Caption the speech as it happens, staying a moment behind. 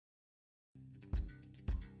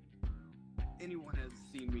anyone has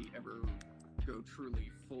seen me ever go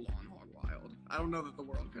truly full-on hog wild. I don't know that the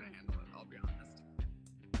world could handle it, I'll be honest.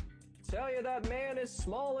 Tell you that man is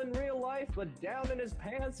small in real life, but down in his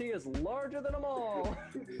pants he is larger than them all.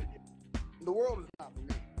 The world is not for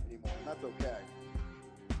me anymore, and that's okay.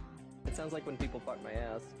 It sounds like when people fuck my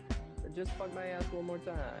ass. Just fuck my ass one more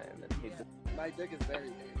time. And he's just My dick is very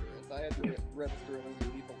dangerous. I had to register it as a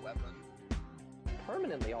lethal weapon.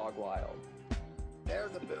 permanently hog wild.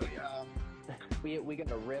 There's a booyah. We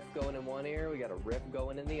got a riff going in one ear, we got a riff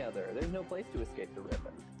going in the other. There's no place to escape the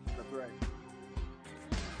riffing. That's right.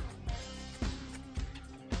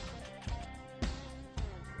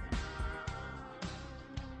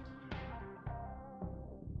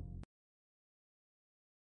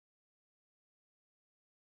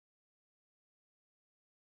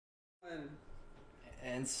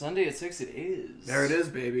 And Sunday at 6 it is. There it is,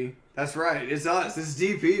 baby. That's right. It's us. It's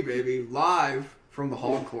DP, baby. Live from the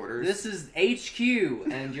hog quarters. This is HQ,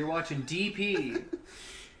 and you're watching DP.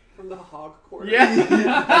 From the hog quarter. Yeah.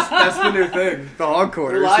 that's the new thing. The hog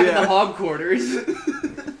quarters. We're live yeah. in the hog quarters.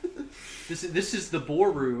 This is the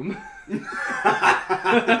boar room.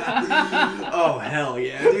 Oh, hell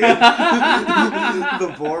yeah, dude.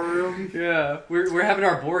 The boar room. Yeah, we're having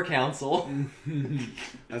our boar council.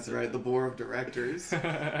 That's right, the board of directors.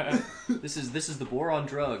 This is the boar on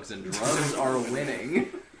drugs, and drugs are winning.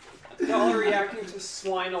 Y'all are reacting to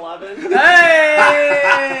Swine 11. Hey!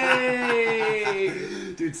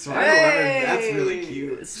 Dude, Swine 11, that's really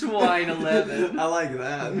cute. Swine 11. I like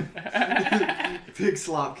that. Pig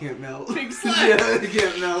slop can't melt. Pig slop. Yeah, it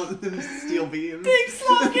can't melt. Steel beams. Pig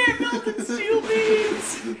slop can't melt in steel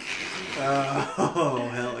beams. Oh,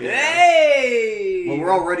 hell yeah. Hey! Well,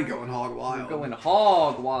 we're already going hog wild. We're going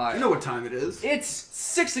hog wild. You know what time it is. It's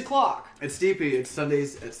 6 o'clock. It's DP. It's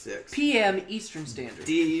Sundays at 6. p.m. Eastern Standard.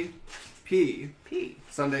 DP. P.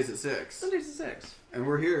 Sundays at 6. Sundays at 6. And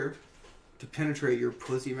we're here to penetrate your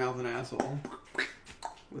pussy mouth and asshole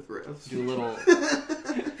with riffs. Do a little...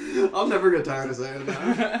 I'll never get tired of saying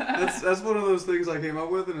that. That's one of those things I came up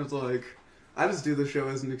with, and it's like, I just do the show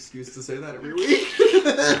as an excuse to say that every week.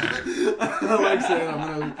 I like saying I'm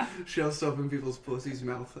gonna shove stuff in people's pussies,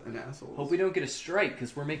 mouth, and assholes. Hope we don't get a strike,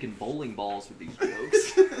 because we're making bowling balls with these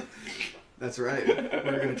jokes. That's right.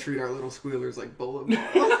 We're gonna treat our little squealers like bowling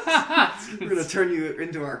balls. We're gonna turn you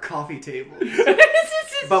into our coffee table,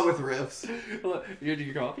 but with riffs. You're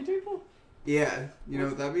your coffee table? Yeah, you know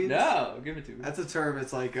what that means? No, give it to me. That's a term.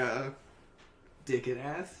 It's like dick in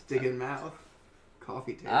ass, dick in mouth,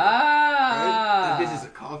 coffee table. Ah! Right? That bitch is a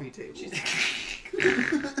coffee table.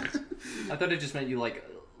 I thought it just meant you, like,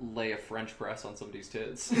 lay a French press on somebody's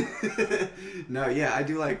tits. No, yeah, I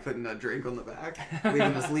do like putting a drink on the back,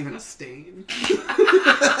 leaving a stain.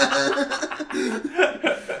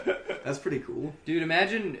 That's pretty cool. Dude,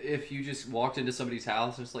 imagine if you just walked into somebody's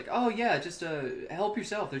house and it's like, oh yeah, just help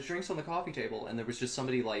yourself. There's drinks on the coffee table, and there was just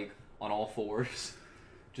somebody like on all fours,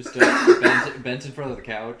 just bent in front of the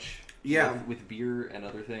couch. Yeah, with beer and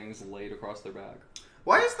other things laid across their back.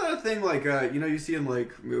 Why is that a thing? Like, you know, you see in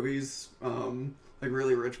like movies, like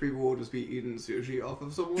really rich people will just be eating sushi off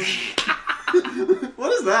of someone.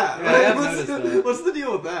 What is that? Yeah, I have noticed that. What's the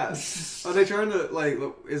deal with that? Are they trying to like?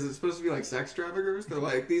 Is it supposed to be like sex traffickers? They're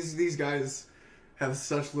like these guys have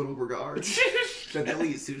such little regard that they'll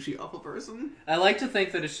eat sushi off a person. I like to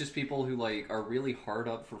think that it's just people who like are really hard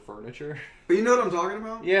up for furniture. But you know what I'm talking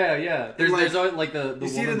about? Yeah, yeah. There's always, like the you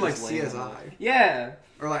see it in woman like just laying CSI. Yeah.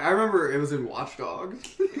 Or like I remember it was in Watch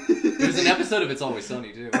Dogs. It was an episode of It's Always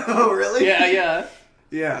Sunny too. Oh really? Yeah, yeah.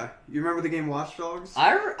 Yeah, you remember the game Watch Dogs?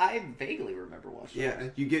 I vaguely remember watching. Yeah,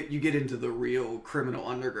 you get into the real criminal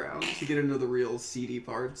underground. You get into the real seedy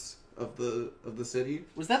parts of the city.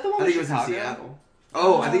 Was that the one? I think it with was Chicago? in Seattle.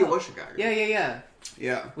 Oh, I think it was Chicago. Yeah, yeah, yeah.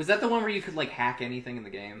 Yeah. Was that the one where you could like hack anything in the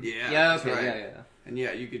game? Yeah. Yeah. That's Okay. right. Yeah, yeah. And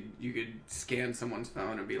yeah, you could scan someone's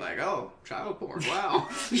phone and be like, oh, child porn. Wow.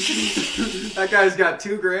 That guy's got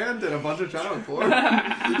 $2,000 and a bunch of child porn.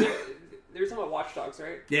 They were talking about Watch Dogs,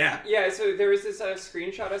 right? Yeah. Yeah, so there was this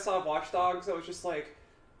screenshot I saw of Watch Dogs that was just like,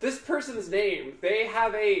 this person's name, they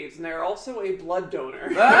have AIDS, and they're also a blood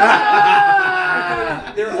donor.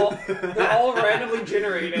 Ah! they're all randomly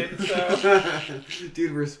generated, so... Dude,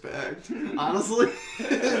 respect. Honestly,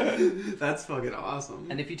 that's fucking awesome.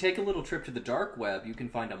 And if you take a little trip to the dark web, you can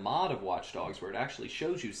find a mod of Watch Dogs where it actually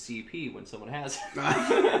shows you CP when someone has it.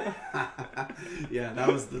 Yeah, that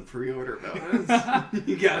was the pre-order bonus.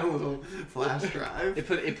 You got a little flash drive. It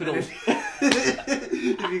put a...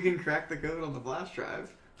 If you can crack the code on the flash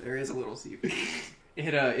drive, there is a little CP.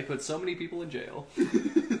 It put so many people in jail.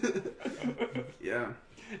 Yeah.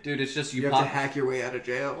 Dude, it's just You have to hack your way out of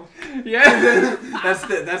jail. Yeah.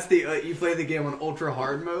 That's the you play the game on ultra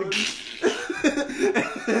hard mode,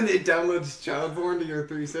 and it downloads child porn to your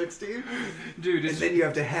 360. Dude, And then you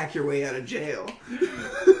have to hack your way out of jail.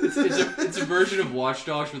 it's a version of Watch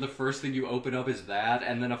Dogs where the first thing you open up is that,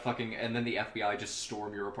 and then the FBI just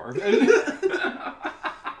storm your apartment.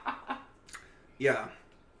 Yeah,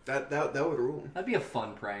 that would rule. That'd be a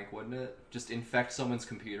fun prank, wouldn't it? Just infect someone's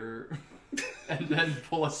computer and then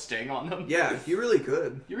pull a sting on them. Yeah, you really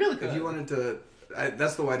could. You really could. If you wanted to,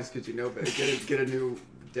 that's the whitest kid you know, babe. Get a new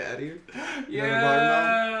daddy. You know what I'm Yeah.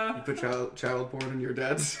 talking about? You put child porn in your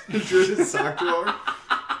dad's his sock drawer.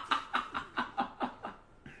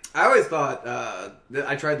 I always thought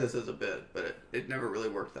I tried this as a bit, but it never really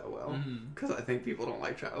worked that well because I think people don't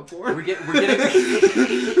like child porn. We're getting.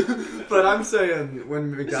 But I'm saying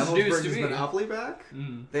when McDonald's news brings to me. Monopoly back,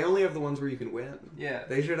 they only have the ones where you can win. Yeah.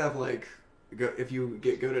 They should have like. If you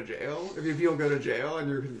go to jail, if you go to jail and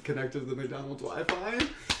you're connected to the McDonald's Wi-Fi,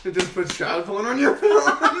 it just puts child porn on your phone,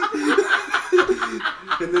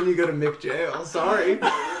 and then you go to McJail. Sorry.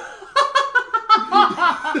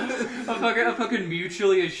 a fucking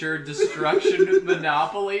mutually assured destruction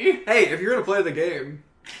monopoly. Hey, if you're gonna play the game,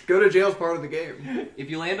 go to jail's part of the game. If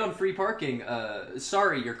you land on free parking,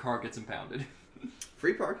 sorry, your car gets impounded.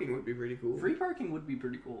 Free parking would be pretty cool. Free parking would be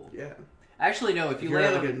pretty cool. Yeah. Actually, no. If If you you're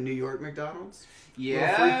land at like on a New York McDonald's,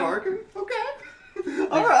 yeah, free parking. Okay.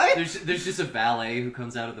 All right. There's just a valet who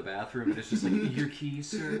comes out of the bathroom and it's just like, your keys,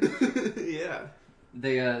 sir. Yeah.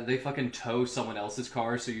 They fucking tow someone else's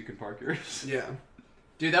car so you can park yours. Yeah.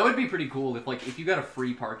 Dude, that would be pretty cool if you got a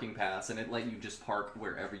free parking pass and it let you just park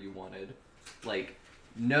wherever you wanted. Like,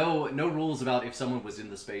 no rules about if someone was in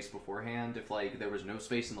the space beforehand. If like there was no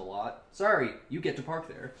space in the lot, sorry, you get to park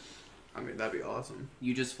there. I mean, that'd be awesome.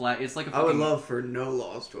 You just it's like a I fucking, would love for no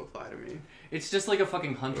laws to apply to me. It's just like a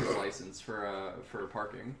fucking hunter's license for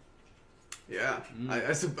parking. Yeah,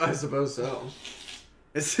 I suppose so.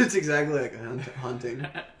 It's exactly like hunting.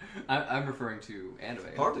 I'm referring to anime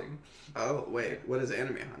Park- hunting. Oh wait, what is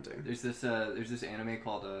anime hunting? There's this anime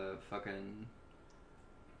called fucking.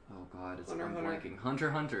 Oh god, I'm blanking. Hunter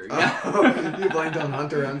x Hunter. Yeah. Oh, you blanked on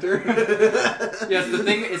Hunter x Hunter. Yeah,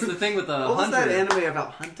 it's the thing with the What was hunter. that anime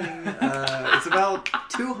about hunting? It's about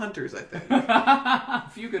two hunters, I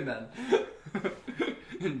think. Few good men.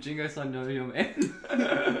 Jingai-san no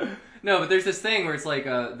Yome. No, but there's this thing where it's like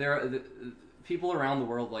people around the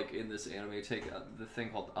world, like in this anime, take the thing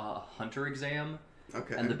called hunter exam.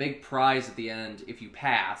 Okay. And the big prize at the end, if you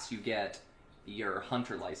pass, you get your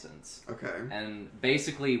hunter license. Okay. And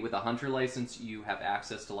basically, with a hunter license, you have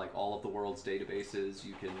access to like all of the world's databases.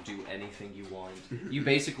 You can do anything you want. You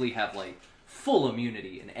basically have like full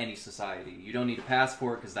immunity in any society. You don't need a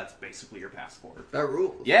passport because that's basically your passport. That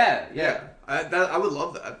rules. Yeah. I would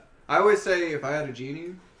love that. I always say if I had a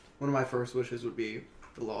genie, one of my first wishes would be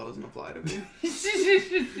the law doesn't apply to me.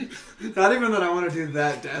 Not even that I want to do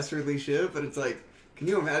that dastardly shit, but it's like, can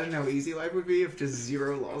you imagine how easy life would be if just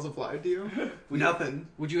zero laws applied to you? Nothing.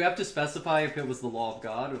 Would you have to specify if it was the law of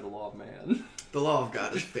God or the law of man? The law of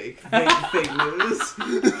God is fake. Fake news.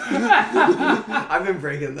 I've been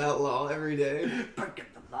breaking that law every day. Breaking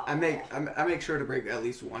the law. I make sure to break at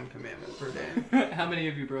least one commandment per day. How many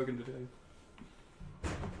have you broken today?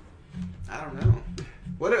 I don't know.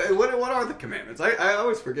 What are the commandments? I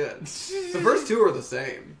always forget. The first two are the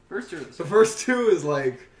same. The first two is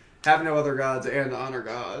like have no other gods and honor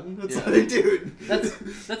God. It's like, dude.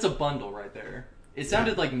 That's a bundle right there. It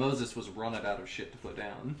sounded like Moses was running out of shit to put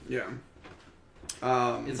down. Yeah.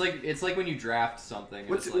 It's like when you draft something.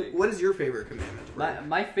 And what is your favorite commandment to break?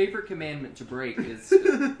 My favorite commandment to break is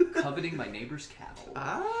coveting my neighbor's cattle.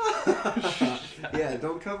 Yeah,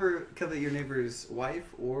 don't covet your neighbor's wife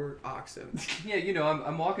or oxen. Yeah, you know,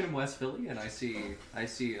 I'm walking in West Philly and I see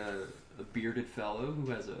a bearded fellow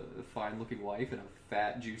who has a fine looking wife and a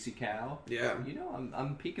fat juicy cow. Yeah. You know,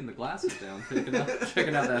 I'm peeking the glasses down, checking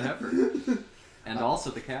out that heifer. And also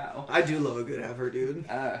the cow. I do love a good heifer, dude.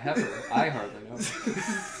 Heifer. I hardly know.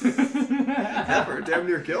 Heifer, damn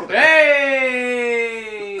near killed it.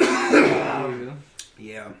 Hey!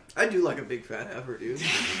 Yeah. I do like a big fat heifer, dude.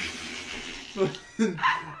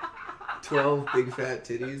 12 big fat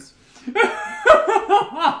titties.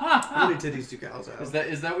 How many titties do cows have?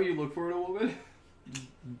 Is that what you look for in a woman?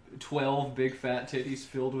 12 big fat titties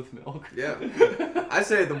filled with milk? Yeah. I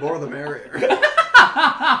say the more the merrier.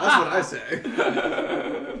 That's what I say.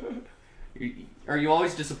 Are you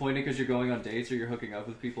always disappointed because you're going on dates or you're hooking up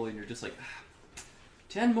with people and you're just like,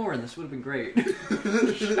 10 more and this would have been great?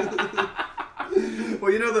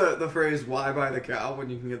 Well, you know the phrase "Why buy the cow when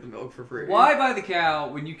you can get the milk for free"? Why buy the cow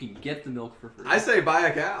when you can get the milk for free? I say buy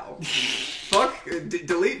a cow. Fuck,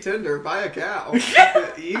 delete Tinder. Buy a cow.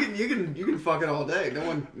 you can fuck it all day.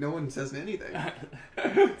 No one says anything.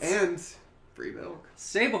 And free milk.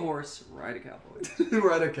 Save a horse, ride a cowboy.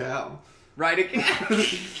 Ride a cow. Ride a cow.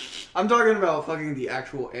 I'm talking about fucking the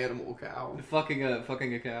actual animal cow. fucking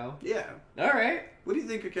a cow. Yeah. All right. What do you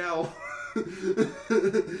think a cow? I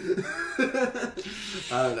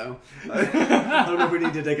don't know. I don't know if we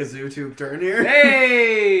need to take a ZooTube turn here.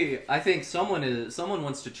 Hey, I think someone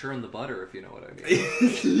wants to churn the butter, if you know what I mean.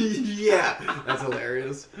 Yeah, that's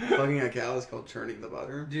hilarious. Fucking a cow is called churning the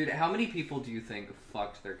butter. Dude, how many people do you think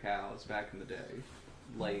fucked their cows back in the day?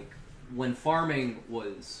 Like, when farming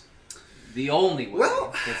was the only way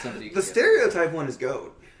that somebody could the get stereotype one is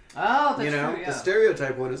goat. Oh, that's You know, true, yeah. the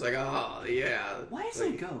stereotype one is like, oh, yeah. Why is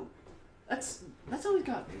like, it a goat? That's always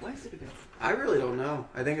got me. Why is it a goat? I really don't know.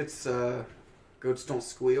 I think it's, goats don't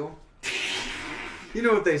squeal. You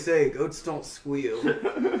know what they say, goats don't squeal.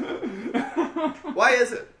 Why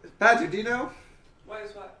is it? Patrick, do you know? Why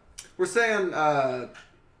is what? We're saying, the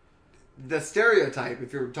stereotype,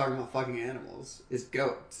 if you're talking about fucking animals, is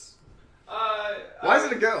goats. Why is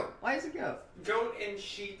it a goat? Why is it a goat? Goat and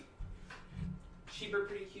sheep. Sheep are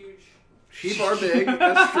pretty huge. Sheep are big,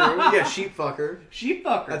 that's true. Yeah, sheep fucker. Sheep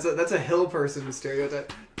fucker. That's a hill person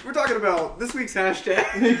stereotype. We're talking about this week's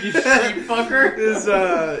hashtag. You sheep fucker.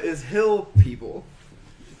 is hill people.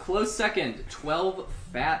 Close second, 12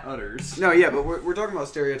 fat udders. No, yeah, but we're talking about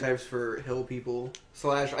stereotypes for hill people /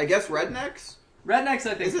 I guess rednecks. Rednecks,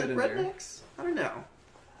 I think, Is it fit in rednecks? I don't know.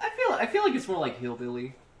 there. I feel like it's more like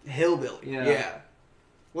hillbilly. Hillbilly. Yeah. Yeah.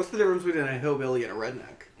 What's the difference between a hillbilly and a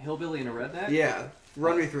redneck? Hillbilly and a redneck? Yeah.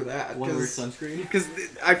 Run me through that. One wears sunscreen? Because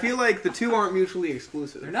I feel like the two aren't mutually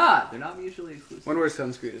exclusive. They're not. They're not mutually exclusive. One wears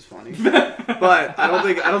sunscreen is funny. But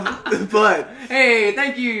but Hey,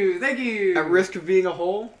 thank you. at risk of being a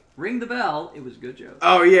hole. Ring the bell. It was a good joke.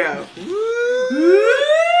 Oh yeah.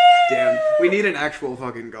 Damn. We need an actual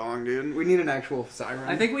fucking gong, dude. We need an actual siren.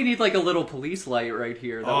 I think we need like a little police light right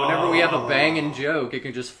here. That whenever we have a banging joke, it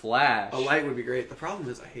can just flash. a light would be great. The problem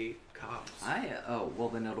is I hate cops. Well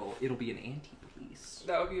then it'll be an anti-police.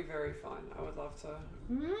 That would be very fun. I would love to.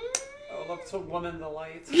 I would love to woman the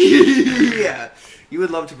lights. Yeah. You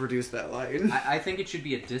would love to produce that light. I think it should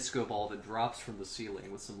be a disco ball that drops from the ceiling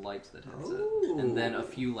with some lights that hits it, and then a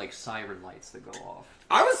few like siren lights that go off.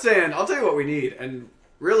 I was saying, I'll tell you what we need, and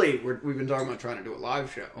really, we've been talking about trying to do a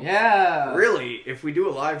live show. Yeah. Really, if we do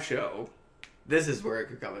a live show, this is where it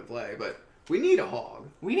could come and play. But we need a hog.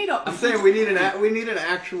 We need a. I'm saying we need an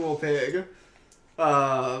actual pig,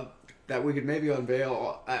 that we could maybe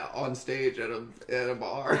unveil on stage at a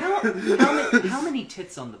bar. How many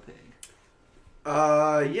tits on the pig?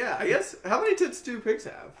 Yeah, I guess. How many tits do pigs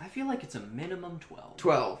have? I feel like it's a minimum 12.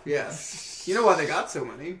 12. Yeah. You know why they got so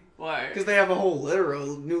many? Why? Because they have a whole litter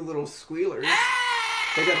of new little squealers.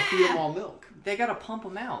 They gotta feed them all milk. They gotta pump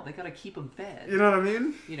them out. They gotta keep them fed. You know what I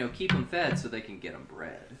mean? You know, keep them fed so they can get them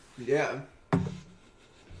bred. Yeah.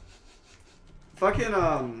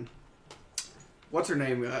 Fucking, what's her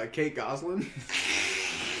name? Kate Goslin?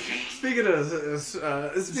 Speaking of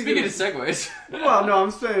segues. Well, no, I'm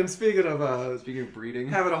saying speaking of, Speaking of breeding.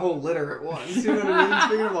 having a whole litter at once. You know what I mean?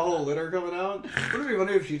 Speaking of a whole litter coming out, wouldn't it be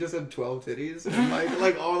funny if she just had 12 titties and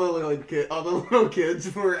like all the little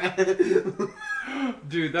kids were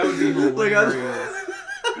Dude, that would be hilarious.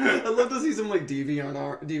 I'd love to see some like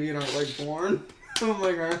DeviantArt like porn.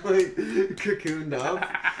 Like are like cocooned up,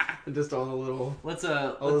 and just all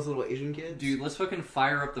those little Asian kids. Dude, let's fucking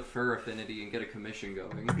fire up the fur affinity and get a commission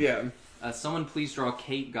going. Yeah. Someone please draw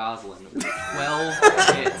Kate Goslin with 12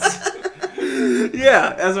 tits.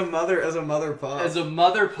 Yeah, as a mother pup. As a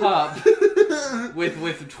mother pup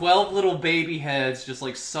with 12 little baby heads just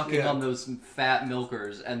like sucking on those fat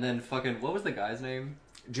milkers, and then fucking what was the guy's name?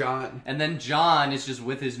 John. And then John is just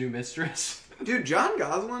with his new mistress. Dude, John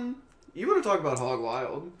Goslin. You want to talk about Hog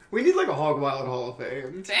Wild? We need like a Hog Wild Hall of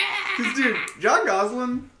Fame. Cause dude, John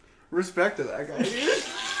Goslin, respect to that guy, dude.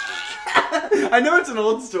 I know it's an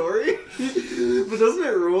old story, but doesn't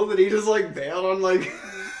it rule that he just like bailed on like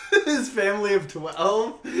his family of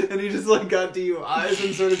 12 and he just like got DUIs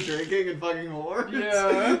and started drinking and fucking whores?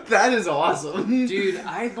 Yeah. That is awesome. Dude,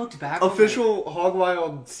 I looked back Official Hog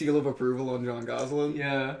Wild seal of approval on John Goslin.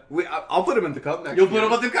 Yeah. I'll put him in the cup next You'll year. put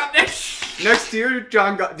him at the cup next. Next year,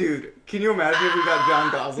 dude, can you imagine if we got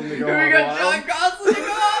John Goslin to go We on got Wild? John Goslin to go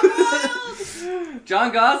on Wild.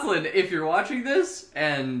 John Goslin, if you're watching this,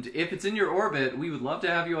 and if it's in your orbit, we would love to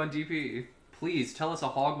have you on DP. Please, tell us a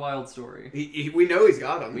Hog Wild story. We know he's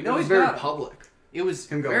got him. We know It was he's very got 'em. public. It was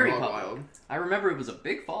Him going very hog public. wild. I remember it was a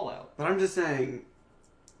big fallout. But I'm just saying,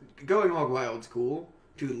 going hog wild's cool.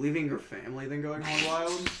 Dude, leaving your family then going hog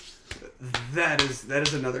wild, that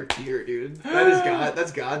is another tier, dude. That is God.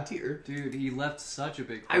 That's God tier. Dude, he left such a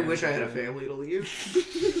big. I wish I had a family. family to leave.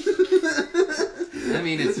 I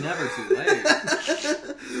mean, it's never too late.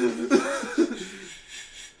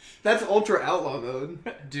 That's ultra outlaw mode.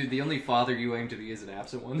 Dude, the only father you aim to be is an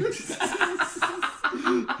absent one.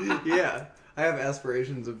 Yeah, I have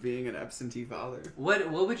aspirations of being an absentee father. What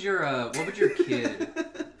would your kid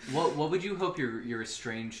what would you hope your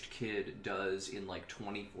estranged kid does in like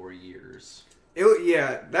 24 years?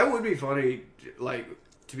 Yeah, that would be funny. Like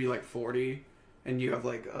to be like 40 and you have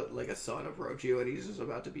like a son approach you and he's just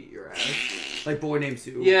about to beat your ass, like Boy Named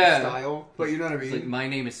Sue style. But you know what I mean? It's like, my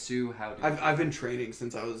name is Sue. How do you I've been training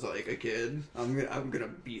since I was like a kid. I'm gonna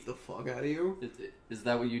beat the fuck out of you Is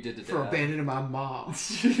that what you did to for Dad? abandoning my mom.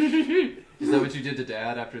 Is that what you did to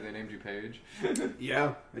Dad after they named you Paige?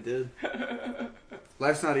 Yeah, I did.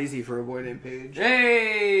 Life's not easy for a boy named Paige.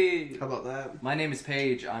 Hey! How about that? My name is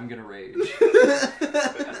Paige. I'm gonna rage.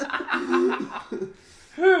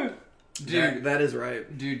 Dude, that is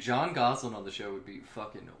right. Dude, John Gosselin on the show would be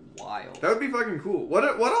fucking wild. That would be fucking cool. What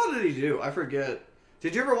all did he do? I forget.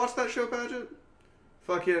 Did you ever watch that show, Paget?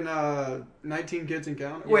 Fucking 19 Kids and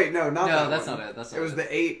Counting? Yeah. Wait, no, not that that's one. not it. That's not It was it.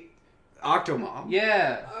 the 8 Octomom.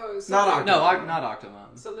 Yeah. Oh, Not No, Octomom. not Octomom.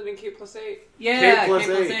 Something in K plus 8. Yeah, K plus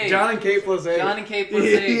 8. John and K plus 8. John and K plus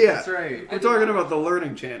 8. Yeah. That's right. I'm talking about the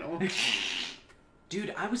Learning Channel.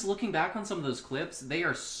 Dude, I was looking back on some of those clips. They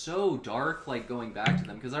are so dark, like, going back to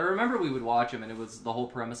them. Because I remember we would watch them, and it was the whole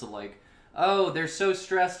premise of, like, oh, they're so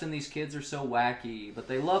stressed, and these kids are so wacky, but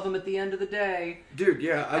they love them at the end of the day. Dude,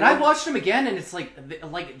 yeah. I watched them again, and it's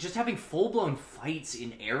like just having full-blown fights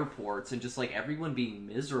in airports, and just, like, everyone being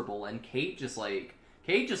miserable, and Kate just, like,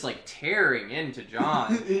 tearing into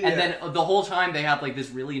John. Yeah. And then the whole time they have, like, this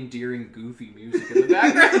really endearing, goofy music in the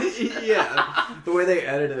background. Yeah. The way they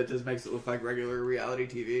edit it just makes it look like regular reality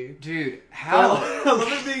TV. Dude, how... I love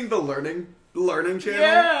it being the learning channel.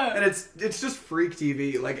 Yeah. And it's just freak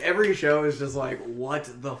TV. Like, every show is just like, what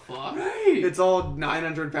the fuck? Right. It's all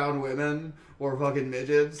 900-pound women, or fucking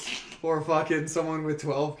midgets, or fucking someone with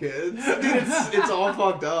 12 kids. Dude, it's all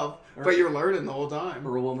fucked up. But you're learning the whole time.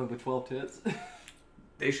 Or a woman with 12 tits.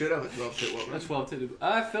 They should have a 12-tit woman. A 12-titted...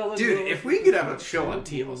 I fell in Dude, love if we could have a show on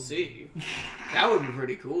TLC, that would be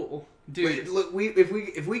pretty cool. Dude. Wait, look,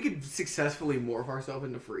 if we could successfully morph ourselves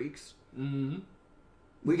into freaks, Mm-hmm.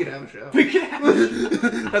 we could have a show. We could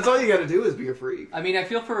have... That's all you gotta do is be a freak. I mean, I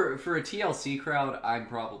feel for a TLC crowd, I'm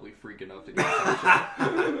probably freak enough to get that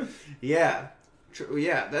show. Yeah.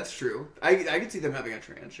 Yeah, that's true. I could see them having a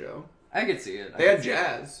trans show. I could see it. They had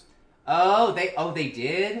Jazz. Oh, they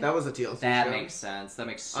did? That was a TLC That show. makes sense. That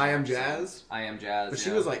makes so I Am much Jazz? sense. I Am Jazz, But she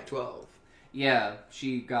yeah. was like 12. Yeah,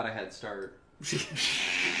 she got a head start.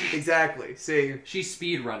 Exactly. See, She's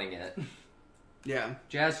speed running it. yeah.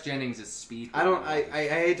 Jazz Jennings is speed I don't. running I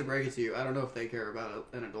it. hate to break it to you. I don't know if they care about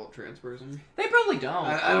an adult trans person. They probably don't.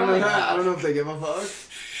 I don't know. I don't know if they give a fuck.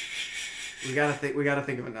 We gotta think. We gotta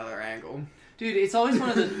think of another angle. Dude, it's always one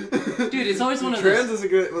of the... Dude, it's always one of Trans those...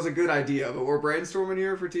 was a good idea, but we're brainstorming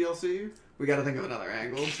here for TLC. We gotta think of another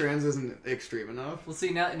angle. Trans isn't extreme enough. Well,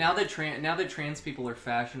 see, now that trans people are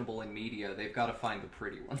fashionable in media, they've got to find the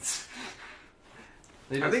pretty ones.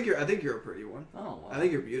 I think you're a pretty one. Oh, wow. I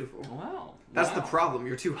think you're beautiful. Wow. That's Wow. the problem.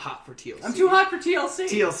 You're too hot for TLC. I'm too hot for TLC.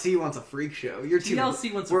 TLC wants a freak show. You're too.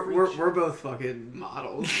 TLC wants a we're, freak we're, show. We're both fucking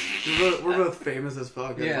models. we're both famous as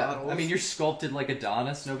fucking Yeah, models. I mean, you're sculpted like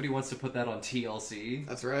Adonis. Nobody wants to put that on TLC.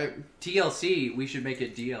 That's right. TLC, we should make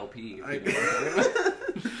it DLP. if I, you know what I'm talking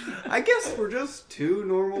about. I guess we're just too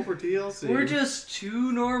normal for TLC. We're just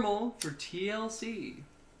too normal for TLC.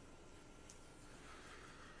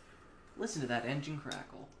 Listen to that engine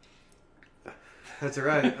crackle. That's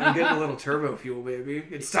right. I'm getting a little turbo fuel, baby.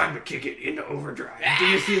 It's time to kick it into overdrive. Do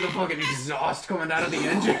you see the fucking exhaust coming out of the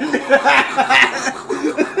engine?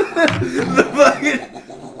 the fucking.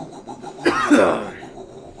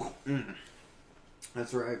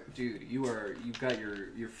 That's right. Dude, you've got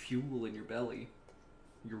your fuel in your belly.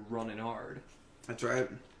 You're running hard. That's right.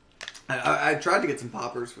 I tried to get some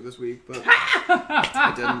poppers for this week, but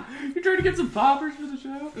I didn't. You're trying to get some poppers for the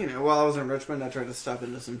show? You know, while I was in Richmond, I tried to step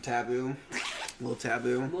into some taboo. A little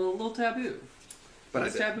taboo. Little taboo. But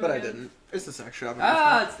What's I taboo but I again? didn't. It's the sex shop.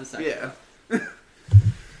 Ah, it's the sex. Yeah.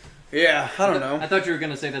 Yeah, I don't know. I thought you were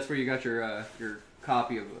gonna say that's where you got your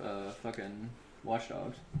copy of fucking Watch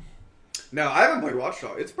Dogs. No, I haven't played Watch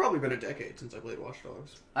Dogs. It's probably been a decade since I played Watch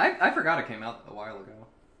Dogs. I forgot it came out a while ago.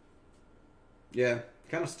 Yeah,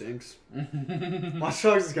 kind of stinks. Watch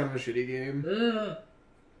Dogs is kind of a shitty game.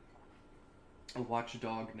 A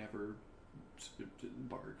watchdog never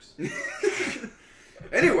barks.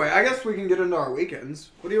 Anyway, I guess we can get into our weekends.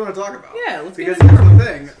 What do you want to talk about? Yeah, let's because get into here's the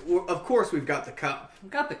thing. Of course, we've got the cup.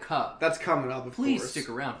 We've got the cup. That's coming up. Of Please course. stick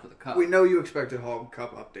around for the cup. We know you expected Hog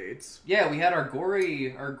Cup updates. Yeah, we had our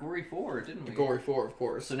Gory 4, didn't we? Gory 4, of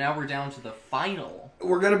course. So now we're down to the final.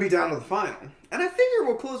 We're gonna be down to the final, and I figure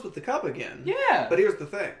we'll close with the cup again. Yeah. But here's the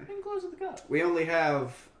thing. We can close with the cup. We only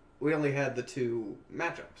had the 2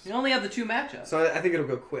 matchups. We only have the 2 matchups. So I think it'll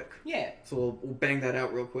go quick. Yeah. So we'll bang that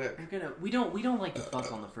out real quick. We don't like to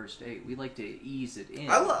fuck on the first date. We like to ease it in. We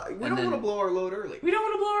don't want to blow our load early. We don't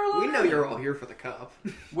want to blow our load. We know you're all here for the cup.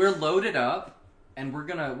 We're loaded up, and we're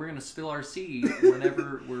gonna spill our seed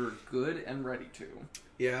whenever we're good and ready to.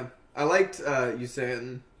 Yeah, I liked you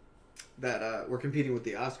saying that we're competing with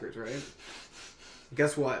the Oscars, right?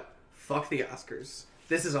 Guess what? Fuck the Oscars.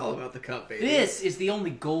 This is all about the cup, baby. This is the only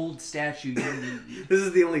gold statue you need. This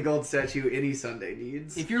is the only gold statue any Sunday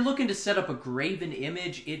needs. If you're looking to set up a graven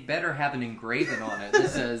image, it better have an engraving on it that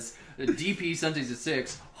says DP Sundays at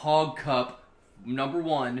 6, Hog Cup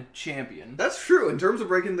 #1 champion. That's true. In terms of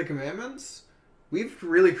breaking the commandments, we've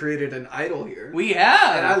really created an idol here. We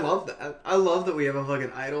have! And I love that. I love that we have a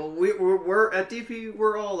fucking idol. We're at DP,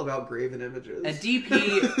 we're all about graven images. At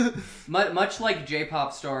DP, much like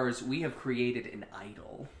J-pop stars, we have created an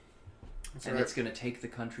idol. That's and right. it's going to take the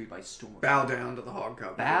country by storm. Bow down to the Hog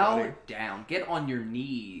Cup. Bow everybody. down. Get on your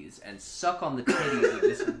knees and suck on the titties of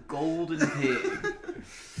this golden pig.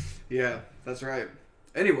 Yeah, that's right.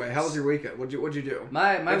 Anyway, how was your weekend? What'd you do?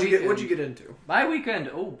 What'd you get into? My weekend,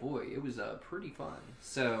 oh boy, it was pretty fun.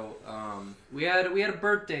 So, we had a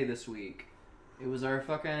birthday this week. It was our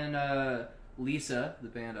fucking Lisa, the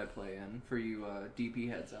band I play in, for you DP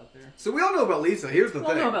heads out there. So we all know about Lisa. Here's the We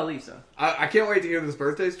all thing. know about Lisa. I can't wait to hear this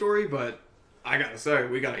birthday story, but I gotta say,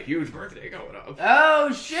 we got a huge birthday going up.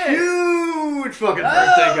 Oh shit! Huge fucking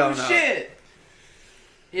birthday going up. Oh shit!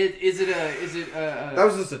 Is it That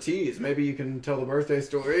was just a tease. Maybe you can tell the birthday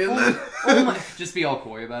story and then... oh my, just be all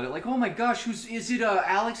coy about it. Like, oh my gosh, is it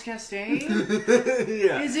Alex Castaigne?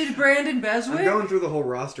 Yeah. Is it Brandon I'm Beswick? going through the whole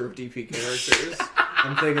roster of DP characters.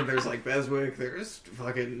 I'm thinking there's like Beswick, there's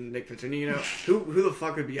fucking Nick Piccinino. Who the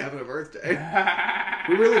fuck would be having a birthday?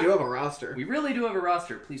 We really do have a roster. We really do have a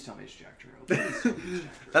roster. Please tell me it's Jack Jarrell. Please tell me it's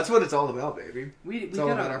Jack Jarrell. That's what it's all about, baby. We It's all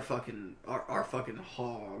got about our fucking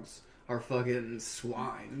hogs, our fucking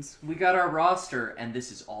swines. We got our roster, and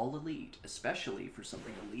this is all elite, especially for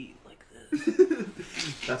something elite like this.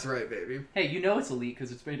 That's right, baby. Hey, you know it's elite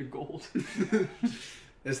because it's made of gold.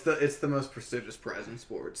 It's the most prestigious prize in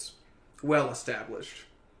sports. Well established.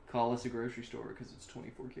 Call us a grocery store because it's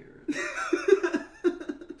 24 karat.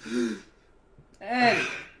 Anyway,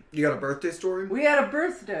 You got a birthday story? we had a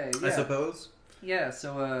birthday. I Yeah. suppose. Yeah,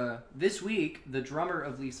 so this week, the drummer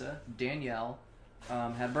of Lisa, Danielle,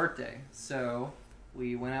 had a birthday. So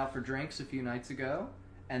we went out for drinks a few nights ago.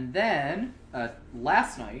 And then,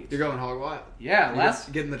 last night... You're going hog wild. Yeah,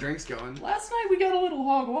 Getting the drinks going. last night we got a little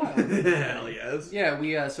hog wild. Hell yes. Yeah,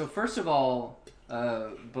 we, so first of all,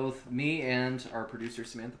 both me and our producer,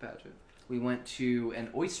 Samantha Patchett, we went to an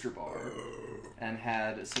oyster bar and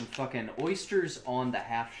had some fucking oysters on the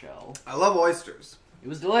half shell. I love oysters. It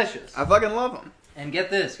was delicious. I fucking love them. And get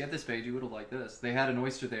this, Paige, you would have liked this. They had an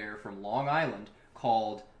oyster there from Long Island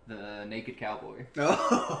called the Naked Cowboy.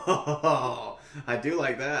 Oh, I do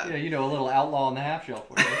like that. Yeah, you know, a little outlaw on the half shell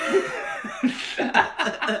for you.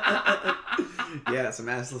 Yeah, some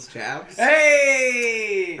assless chaps.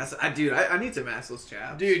 Hey! Dude, I need some assless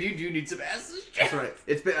chaps. Dude, you do need some asses. That's right.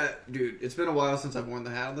 It's been a while since I've worn the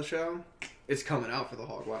hat on the show. It's coming out for the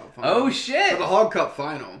Hog Wild final. Oh shit! For the Hog Cup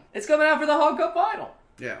final. It's coming out for the Hog Cup final.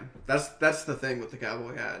 Yeah, that's the thing with the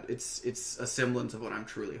cowboy hat. It's a semblance of when I'm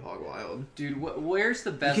truly hog wild. Dude, where's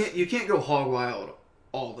the best? You can't go hog wild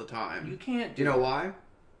all the time. You can't. Do you know why?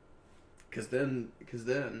 Because then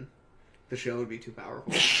the show would be too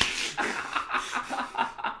powerful.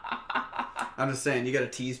 I'm just saying, you gotta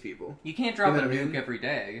tease people. You can't drop You know a what I nuke mean? every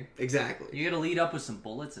day. Exactly. You gotta lead up with some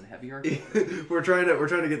bullets and heavy artillery. we're trying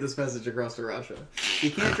to get this message across to Russia.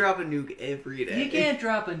 You can't drop a nuke every day. You can't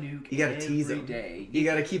drop a nuke. You gotta tease every them. day. You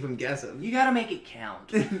gotta keep them guessing. You gotta make it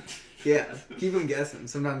count. Yeah, keep them guessing.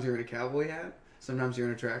 Sometimes you're in a cowboy hat. Sometimes you're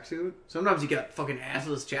in a tracksuit. Sometimes you got fucking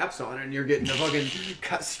assless chaps on and you're getting a fucking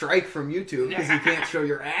strike from YouTube because you can't show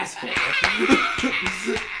your asshole.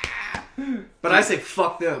 But I say,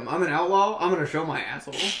 fuck them. I'm an outlaw. I'm going to show my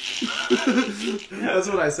asshole. That's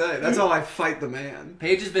what I say. That's how I fight the man.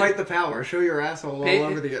 Paige has been... Fight the power. Show your asshole all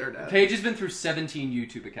over the internet. Paige has been through 17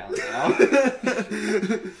 YouTube accounts now.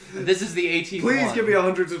 This is the 18th Please one. give me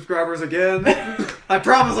 100 subscribers again. I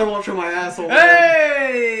promise I won't show my asshole.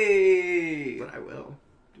 Hey! But I will.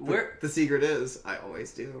 Where... The secret is, I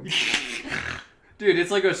always do. Dude,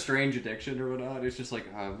 it's like a strange addiction or whatnot. It's just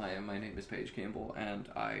like, my name is Paige Campbell, and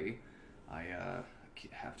I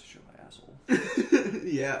have to show my asshole.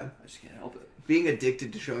 Yeah. I just can't help it. Being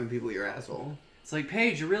addicted to showing people your asshole. It's like,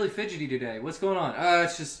 Paige, you're really fidgety today. What's going on?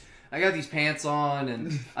 It's just I got these pants on,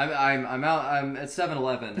 and I'm at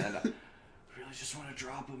 7-Eleven, and I really just want to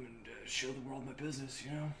drop them and show the world my business,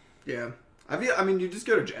 you know? Yeah. I mean, you just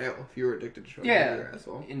go to jail if you were addicted to showing people your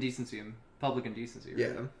asshole. Indecency, public indecency. Right?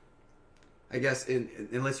 Yeah. I guess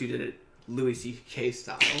unless you did it Louis C.K.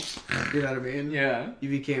 style. You know what I mean? Yeah. You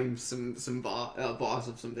became some boss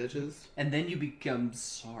of some bitches. And then you become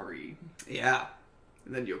sorry. Yeah.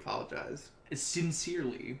 And then you apologize.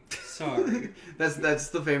 Sincerely sorry. That's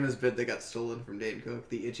the famous bit that got stolen from Dane Cook,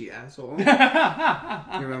 the itchy asshole. You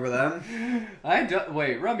remember that?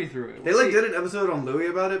 Wait, run me through it. They did an episode on Louis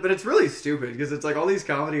about it, but it's really stupid because it's like all these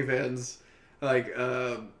comedy fans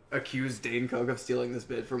accuse Dane Cook of stealing this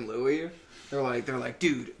bit from Louis. They're like,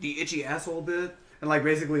 dude, the itchy asshole bit, and like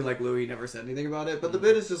basically like Louis never said anything about it, but the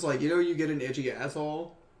bit is just like, you know, you get an itchy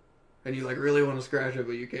asshole, and you like really want to scratch it,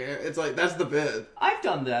 but you can't. It's like that's the bit. I've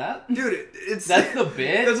done that, dude. That's the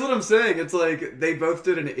bit. That's what I'm saying. It's like they both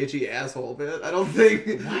did an itchy asshole bit. I don't think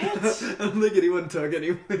anyone took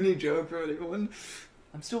any joke from anyone.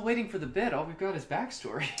 I'm still waiting for the bit. All we've got is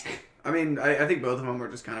backstory. I mean, I think both of them were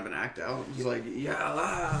just kind of an act out. Just like,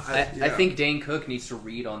 I think Dane Cook needs to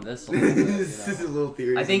read on this a little bit. This is a little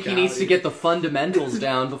theory. I think he needs to get the fundamentals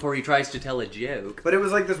down before he tries to tell a joke. But it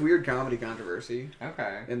was like this weird comedy controversy.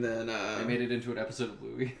 Okay. And then they made it into an episode of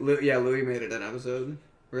Louis. Louis made it an episode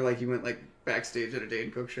where like he went like backstage at a Dane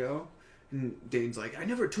Cook show. And Dane's like, I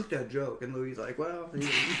never took that joke. And Louis like, well, he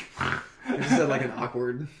just said like an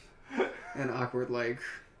awkward like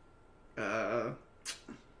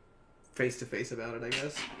face to face about it, I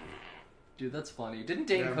guess. Dude, that's funny. Didn't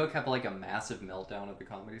Dane Cook have like a massive meltdown at the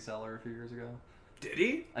Comedy Cellar a few years ago? Did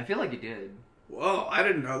he? I feel like he did. Whoa, I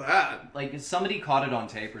didn't know that. Like somebody caught it on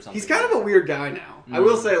tape or something. He's kind of a weird guy now. I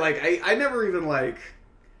will say, like, I never even like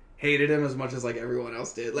hated him as much as like everyone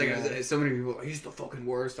else did. Like so many people, like, he's the fucking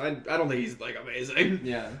worst. I don't think he's like amazing.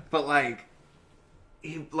 Yeah. But like,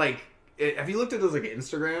 have you looked at his like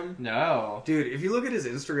Instagram? No. Dude, if you look at his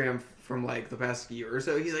Instagram from like the past year or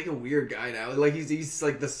so, he's like a weird guy now. Like he's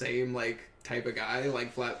like the same like type of guy,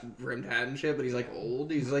 like flat brimmed hat and shit, but he's like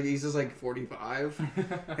old. He's just like 45,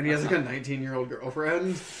 and he has like a 19-year-old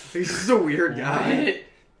girlfriend. He's just a weird guy. What?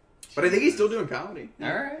 But I think he's still doing comedy.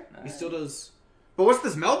 All right. He still does. But what's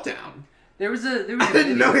this meltdown? There was a I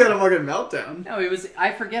didn't know he had a fucking meltdown. No, it was.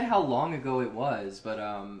 I forget how long ago it was, but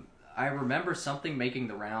I remember something making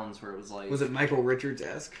the rounds where it was like. Was it Michael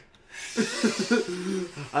Richards-esque?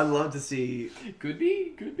 I'd love to see. Could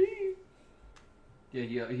be.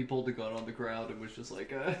 Yeah, he pulled the gun on the crowd and was just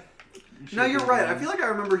like, No, you're right. I feel like I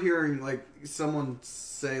remember hearing like someone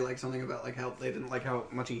say like something about like how they didn't like how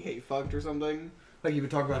much he hate fucked or something. Like he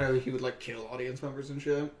would talk about how he would like kill audience members and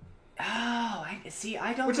shit. Oh, I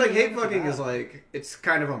don't. Which like hate fucking is like it's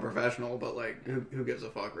kind of unprofessional, but like who gives a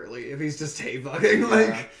fuck really if he's just hate fucking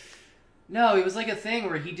like. No, it was like a thing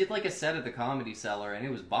where he did like a set at the Comedy Cellar and it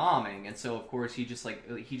was bombing, and so of course he just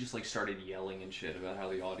started yelling and shit about how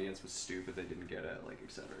the audience was stupid, they didn't get it, like et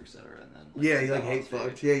cetera, and then he like hate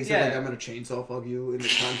fucked. Yeah, he said like I'm gonna chainsaw fuck you in the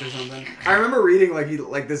cunt or something. I remember reading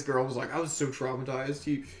like this girl was like I was so traumatized.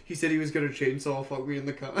 He said he was gonna chainsaw fuck me in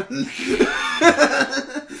the cunt.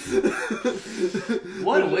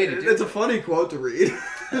 What a way to do it. It's a funny quote to read.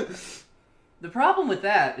 The problem with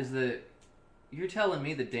that is that you're telling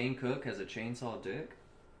me that Dane Cook has a chainsaw dick?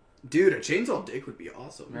 Dude, a chainsaw dick would be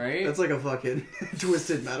awesome. Right? That's like a fucking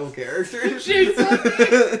Twisted Metal character. Chainsaw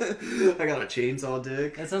dick! I got a chainsaw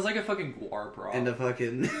dick. That sounds like a fucking Guar prop. And a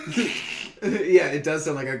fucking... yeah, it does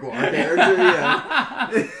sound like a Guar character,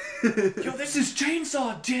 yeah. Yo, this is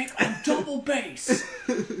chainsaw dick on double bass.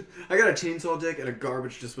 I got a chainsaw dick and a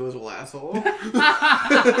garbage disposal asshole.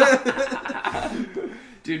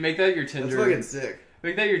 Dude, make that your Tinder. That's fucking sick.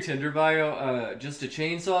 Make that your Tinder bio. Just a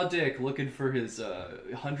chainsaw dick looking for his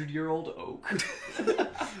 100-year-old oak.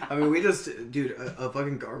 I mean, dude, a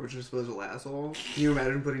fucking garbage disposal asshole. Can you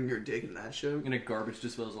imagine putting your dick in that shit? In a garbage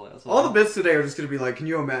disposal asshole. All the bits today are just gonna be like, can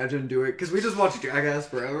you imagine doing? Because we just watched Jackass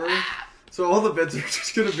Forever. So all the bits are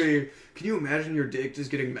just gonna be, can you imagine your dick just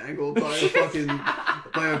getting mangled by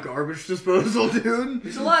play a garbage disposal, dude.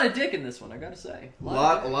 There's a lot of dick in this one, I gotta say. A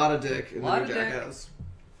lot of dick in the Lot new of dick. Jackass.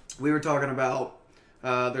 We were talking about,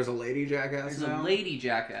 there's a lady Jackass There's now. a lady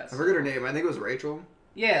Jackass. I forget her name. I think it was Rachel.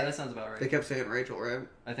 Yeah, that sounds about They right. kept saying Rachel, right?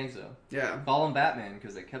 I think so. Yeah. Call him Batman,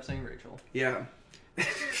 because they kept saying Rachel. Yeah.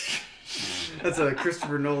 That's a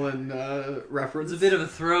Christopher Nolan reference. It's a bit of a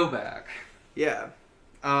throwback. Yeah.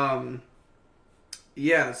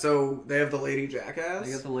 Yeah, so they have the lady Jackass.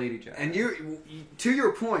 They got the lady Jackass. And to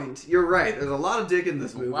your point, you're right. There's a lot of dick in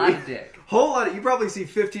this movie. A lot of dick. Whole lot of, you probably see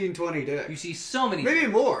 15, 20 dicks. You see so many Maybe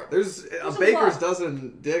dicks. more. There's a a baker's lot.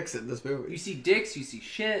 dozen dicks in this movie. You see dicks, you see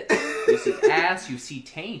shit, you see ass, you see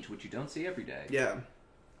taint, which you don't see every day. Yeah.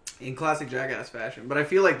 In classic Jackass fashion. But I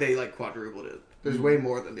feel like they quadrupled it. There's way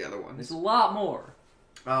more than the other ones. There's a lot more.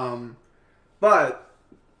 But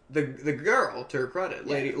the girl, to her credit,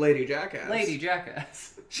 Lady Jackass. Lady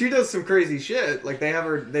Jackass. She does some crazy shit. Like they have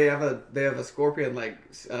a scorpion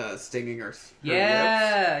stinging her lips.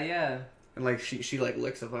 Yeah, yeah. And like she like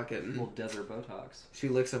licks a fucking Little desert Botox. she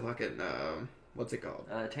licks a fucking what's it called?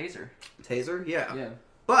 Taser. Taser? Yeah. Yeah.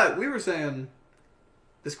 But we were saying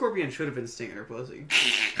the scorpion should have been stinging her pussy.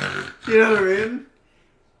 You know what I mean?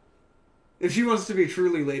 If she wants to be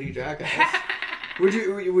truly Lady Jackass. Would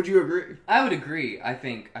you agree? I would agree. I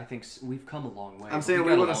think we've come a long way. I'm saying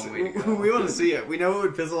We've got a long way to go. we want to see it. We know it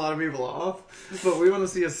would piss a lot of people off, but we want to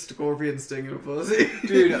see a scorpion stinging a pussy.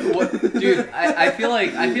 Dude, I feel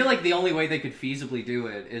like the only way they could feasibly do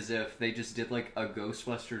it is if they just did like a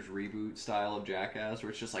Ghostbusters reboot style of Jackass,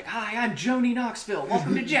 where it's just like, "Hi, I'm Joni Knoxville.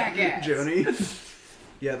 Welcome to Jackass." Joni.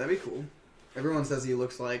 Yeah, that'd be cool. Everyone says he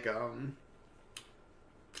looks like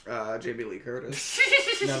Jamie Lee Curtis.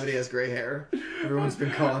 Now that he has gray hair, everyone's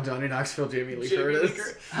been calling Johnny Knoxville Jamie Lee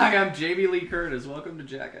Curtis. Hi, I'm Jamie Lee Curtis. Welcome to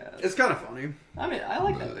Jackass. It's kind of funny. I mean, I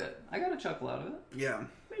like that bit. I got a chuckle out of it. Yeah.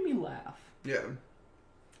 Made me laugh. Yeah.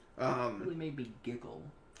 Really made me giggle.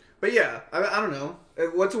 But yeah, I don't know.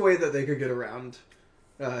 What's a way that they could get around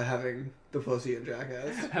having the pussy in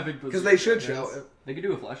Jackass? Because they should show it. They could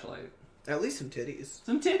do a fleshlight. At least some titties.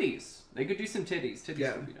 Some titties. They could do some titties. Titties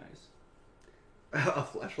Yeah. would be nice. A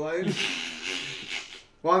fleshlight?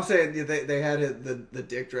 Well, I'm saying they had the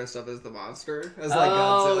dick dressed up as the monster. As like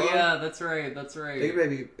Godzilla. Yeah, that's right. That's right. They could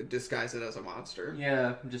maybe disguise it as a monster.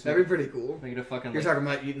 Yeah, just That'd be pretty cool. make it a fucking. You're like, talking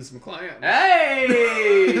about eating some clams.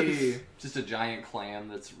 Hey! Just a giant clam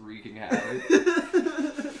that's wreaking havoc.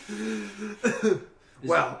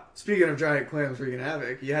 Well, speaking of giant clams wreaking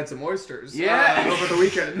havoc, you had some oysters. Yeah. Over the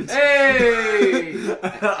weekend. Hey!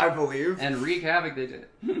 I believe. And wreak havoc they did.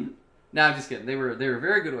 No, I'm just kidding. They were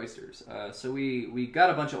very good oysters. So we got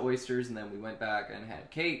a bunch of oysters, and then we went back and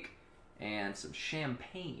had cake and some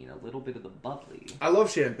champagne, a little bit of the bubbly. I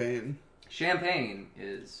love champagne. Champagne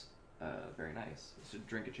is very nice. It's a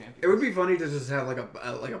drink of champions. It would be funny to just have like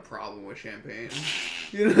a problem with champagne.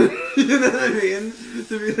 You know what I mean?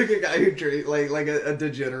 To be like a guy who drink like a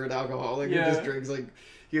degenerate alcoholic who just drinks like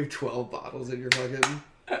you have 12 bottles in your fucking.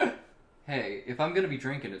 Hey, if I'm gonna be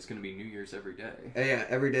drinking, it's gonna be New Year's every day. Yeah,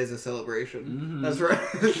 every day's a celebration. Mm-hmm. That's right.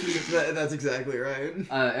 That's exactly right.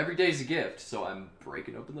 Every day's a gift, so I'm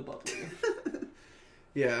breaking open the bubbly.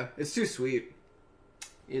 Yeah, it's too sweet.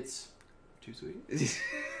 It's too sweet.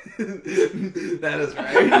 That is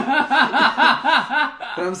right.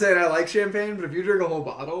 But I'm saying I like champagne, but if you drink a whole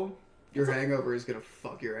bottle, your hangover is gonna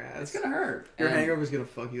fuck your ass. It's gonna hurt. Your And hangover is gonna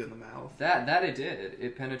fuck you in the mouth. That it did.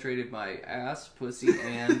 It penetrated my ass, pussy,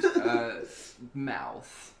 and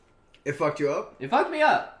mouth. It fucked you up. It fucked me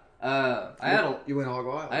up. You went hog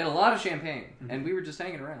wild. I had a lot of champagne, and we were just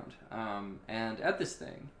hanging around. And at this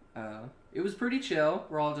thing, it was pretty chill.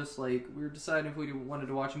 We're all just like, we were deciding if we wanted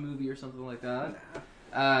to watch a movie or something like that.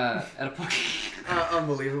 At a point,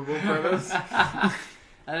 Unbelievable premise.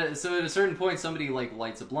 so at a certain point, somebody like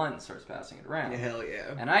lights a blunt and starts passing it around. Yeah, hell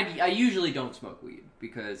yeah. And I usually don't smoke weed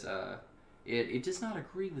because it does not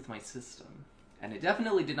agree with my system, and it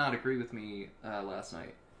definitely did not agree with me last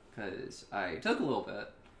night because I took a little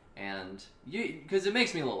bit, and because it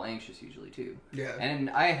makes me a little anxious usually too. Yeah. And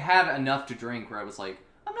I had enough to drink where I was like,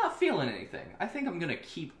 I'm not feeling anything. I think I'm gonna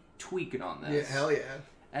keep tweaking on this. Yeah, hell yeah.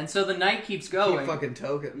 And so the night keeps going. Keep fucking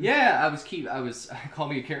token. Yeah, call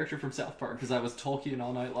me a character from South Park because I was Tolkien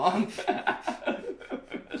all night long.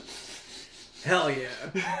 Hell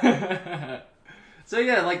yeah. So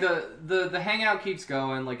yeah, like the hangout keeps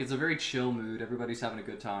going, like it's a very chill mood, everybody's having a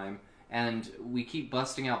good time, and we keep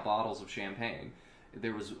busting out bottles of champagne.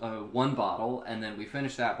 There was one bottle, and then we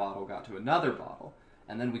finished that bottle, got to another bottle,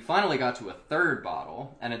 and then we finally got to a third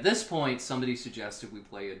bottle, and at this point somebody suggested we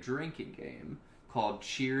play a drinking game called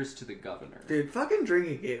Cheers to the Governor. Dude, fucking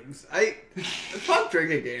drinking games. Fuck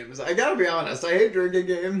drinking games. I gotta be honest. I hate drinking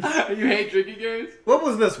games. You hate drinking games? What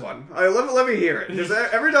was this one? Let me hear it. Because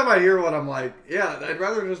every time I hear one, I'm like, yeah, I'd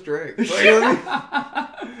rather just drink. Like,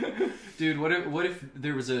 let me... Dude, what if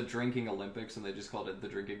there was a drinking Olympics and they just called it the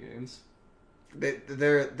drinking games?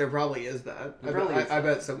 There probably is that. I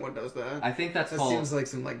bet someone does that. I think that seems like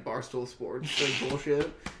some like Barstool Sports like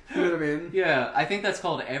bullshit. You know what I mean? Yeah, I think that's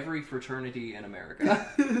called every fraternity in America.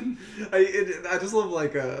 I just love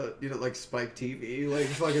like like Spike TV, like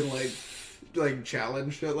fucking like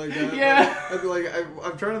challenge shit like that. Yeah.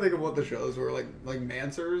 I'm trying to think of what the shows were. Like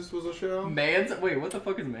Mansers was a show. Wait, what the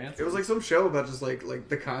fuck is Mansers? It was like some show about just like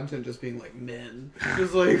the content just being like men,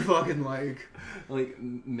 just like fucking like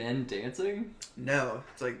men dancing. No,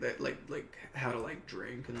 it's like that like how to like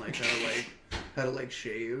drink and like how to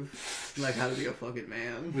shave, and, like how to be a fucking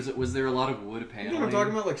man. Was there a lot of wood paneling? You know what I'm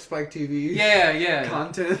talking about, like Spike TV. Yeah.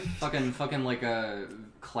 Content. Fucking like a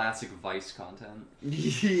classic Vice content.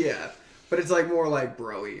 Yeah. But it's like more like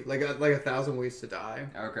bro-y, like 1,000 Ways to Die.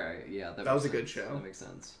 Okay, yeah, that was a good show. That makes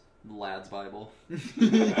sense. The Lad's Bible.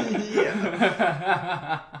 Yeah.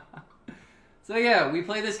 So yeah, we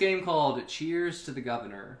play this game called Cheers to the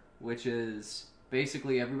Governor, which is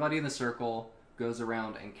basically everybody in the circle goes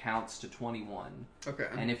around and counts to 21. Okay.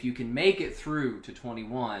 And if you can make it through to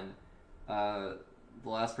 21, the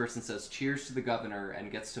last person says Cheers to the Governor and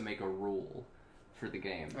gets to make a rule for the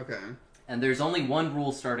game. Okay. And there's only one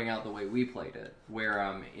rule starting out the way we played it,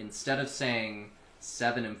 where instead of saying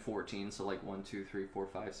 7 and 14, so like 1, 2, 3, 4,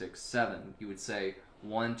 5, 6, 7, you would say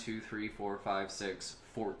 1, 2, 3, 4, 5, 6,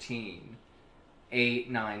 14, 8,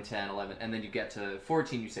 9, 10, 11, and then you get to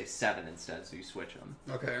 14, you say 7 instead, so you switch them.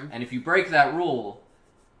 Okay. And if you break that rule,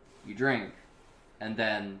 you drink, and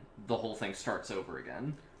then the whole thing starts over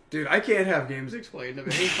again. Dude, I can't have games explained to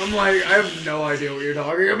me. I'm like, I have no idea what you're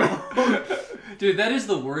talking about. Dude, that is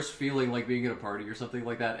the worst feeling, like being at a party or something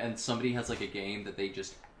like that, and somebody has like a game that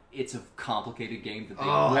it's a complicated game that they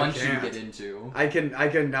want you to get into. I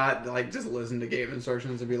cannot like just listen to game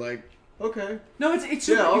instructions and be like, okay. No, it's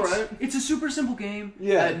super, alright. It's a super simple game.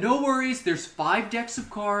 Yeah. No worries. There's 5 decks of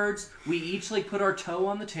cards. We each like put our toe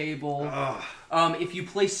on the table. If you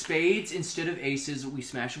play spades instead of aces, we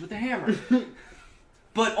smash it with a hammer.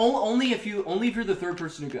 But only if you're the third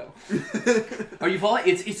person to go. Are you following?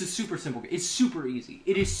 It's a super simple game. It's super easy.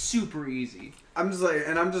 It is super easy. I'm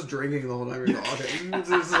just drinking the whole time you're talking. It's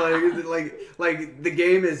just like the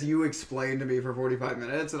game is you explain to me for 45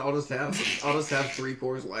 minutes, and I'll just have 3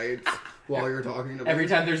 Coors Lights while you're talking to me. Every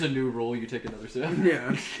time there's a new rule, you take another sip.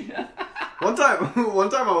 Yeah. One time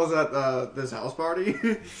I was at this house party,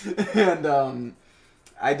 and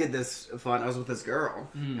I did this fun. I was with this girl,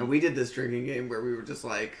 and we did this drinking game where we were just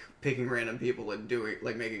like picking random people and doing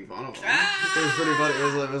like making fun of them. It was pretty funny.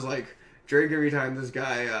 It was like drink every time this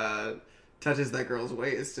guy touches that girl's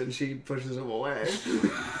waist, and she pushes him away.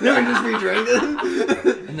 No, and just be drinking.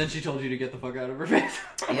 And then she told you to get the fuck out of her face.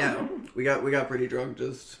 Yeah, we got pretty drunk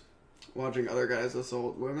just watching other guys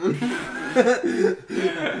assault women.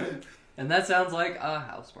 And that sounds like a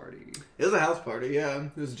house party. It was a house party, yeah.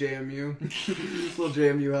 It was JMU. It's a little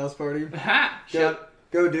JMU house party. Ha!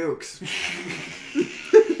 Go Dukes.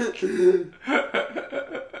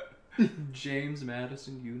 James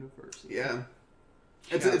Madison University. Yeah.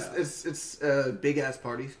 It's a big ass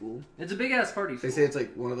party school. It's a big ass party school. They say it's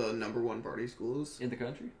like one of the #1 party schools in the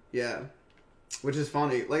country. Yeah, which is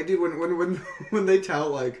funny. Like, dude, when they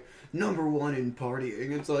tout like #1 in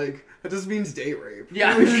partying, it's like that just means date rape.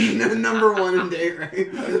 Yeah, #1 in date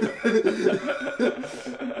rape.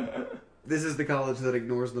 This is the college that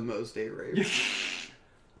ignores the most date rape.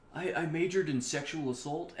 I majored in sexual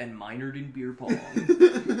assault and minored in beer pong.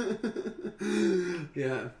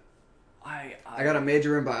 Yeah. I got a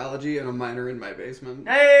major in biology and a minor in my basement.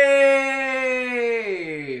 Hey!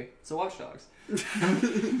 So Watch Dogs.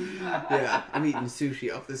 Yeah, I'm eating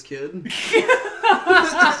sushi off this kid.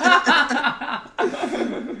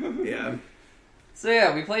 Yeah. So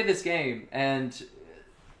yeah, we played this game, and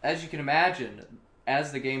as you can imagine,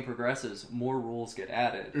 as the game progresses, more rules get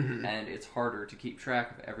added, and it's harder to keep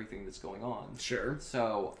track of everything that's going on. Sure.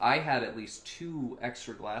 So I had at least 2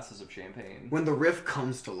 extra glasses of champagne. When the riff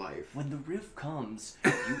comes to life. When the riff comes,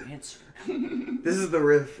 you answer. This is the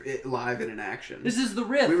riff live and in action. This is the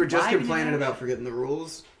riff. We were just complaining about forgetting the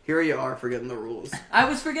rules. Here you are forgetting the rules. I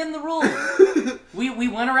was forgetting the rules. We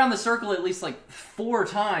went around the circle at least like 4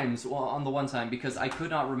 times on the one time because I could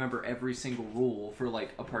not remember every single rule for like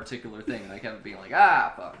a particular thing, and I kept being like,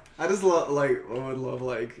 fuck. I just love, like, I would love,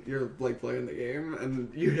 like, you're, like, playing the game,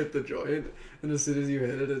 and you hit the joint, and as soon as you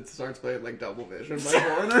hit it, it starts playing, like, Double Vision by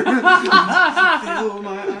Foreigner. Fill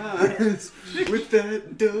my eyes with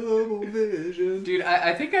that double vision. Dude,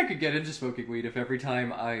 I think I could get into smoking weed if every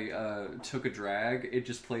time I took a drag, it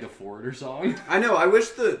just played a Foreigner song. I know, I wish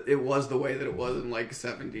that it was the way that it was in, like,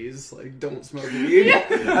 70s, like, don't smoke weed.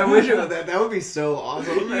 I wish it was that would be so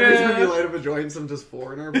awesome. Every time you light up a joint, some just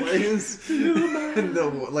Foreigner plays, and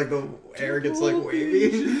the air gets, like,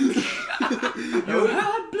 wavy. You're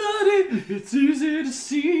hot-blooded, it's easy to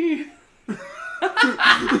see. I'm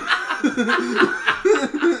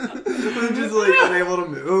just, like, unable to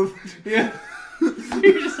move. Yeah.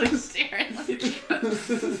 You're just, like, staring like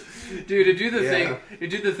dude, to do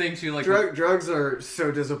the thing too, like... Drugs are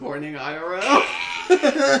so disappointing, IRL.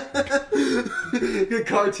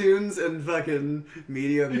 Cartoons and fucking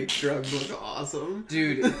media make drugs look awesome.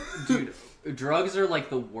 Dude, drugs are like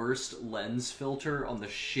the worst lens filter on the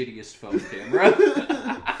shittiest phone camera.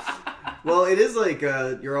 Well, it is like,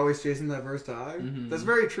 you're always chasing that first high. Mm-hmm. That's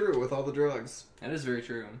very true with all the drugs. That is very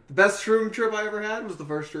true. The best shroom trip I ever had was the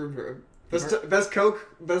first shroom trip. Best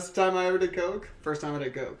time I ever did coke, first time I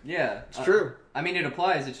did coke. Yeah. It's true. I mean, it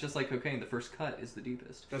applies. It's just like cocaine. The first cut is the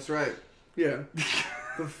deepest. That's right. Yeah.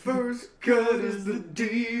 The first cut is the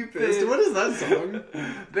deepest. What is that song?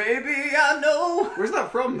 Baby, I know. Where's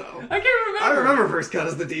that from, though? I can't remember. I remember first cut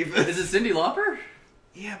is the deepest. Is it Cyndi Lauper?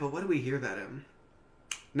 Yeah, but what do we hear that in?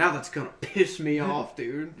 Now that's gonna piss me off,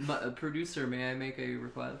 dude. But, producer, may I make a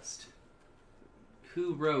request?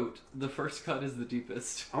 Who wrote The First Cut is the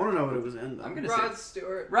Deepest? I want to know what it was in, though. I'm gonna Rod say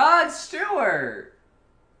Stewart. Rod Stewart!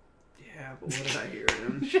 Yeah, but what did I hear it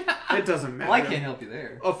in? It doesn't matter. Well, I can't help you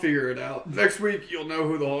there. I'll figure it out. Next week, you'll know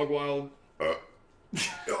who the Hog Wild...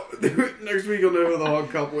 Next week, you'll know who the Hog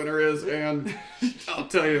Cup winner is, and I'll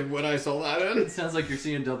tell you what I saw that in. It sounds like you're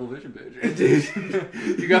seeing double vision, bitch. Dude.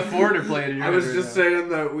 You got Foreigner playing in your I was head just right saying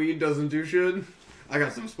that weed doesn't do shit. I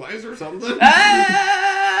got some spice or something.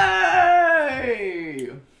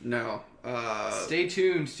 Hey! No. Stay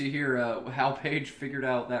tuned to hear how Paige figured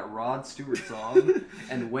out that Rod Stewart song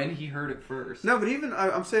and when he heard it first. No, but even,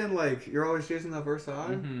 I'm saying, like, you're always chasing that first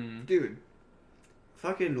high. Mm-hmm. Dude.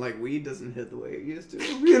 Fucking, like, weed doesn't hit the way it used to.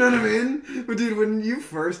 You know what I mean? But, dude, when you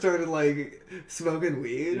first started, like, smoking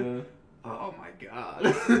weed... Yeah. Oh, my God.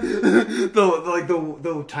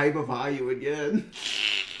 the type of high you would get.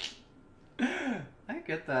 I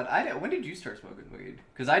get that. When did you start smoking weed?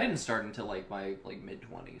 Because I didn't start until, like, my,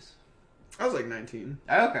 mid-20s. I was, like, 19.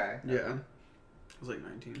 Okay. Yeah. I was, like,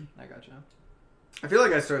 19. I gotcha. I feel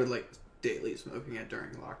like I started, like, daily smoking it during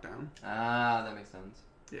lockdown. Ah, that makes sense.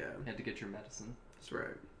 Yeah. You had to get your medicine. That's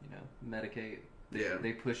right. You know, medicate. Yeah.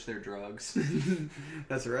 They push their drugs.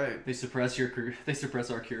 That's right. They suppress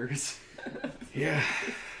our cures. Yeah.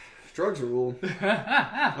 Drugs rule.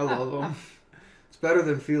 I love them. It's better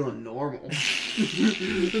than feeling normal.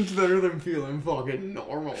 It's better than feeling fucking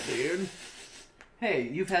normal, dude. Hey,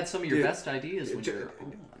 you've had some of your best ideas when you're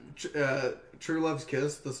on. True Love's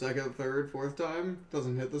Kiss, the second, third, fourth time,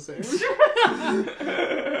 doesn't hit the same.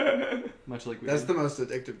 Much like we That's did. the most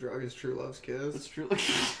addictive drug is True Love's Kiss. That's true.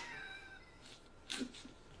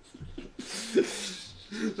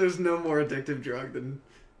 There's no more addictive drug than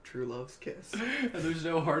True Love's Kiss. And there's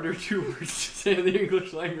no harder 2 words to say in the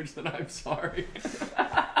English language than I'm sorry.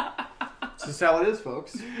 It's just how it is,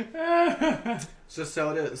 folks. It's just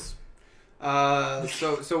how it is.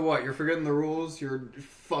 So what? You're forgetting the rules? You're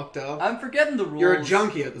fucked up? I'm forgetting the rules. You're a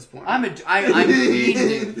junkie at this point. I'm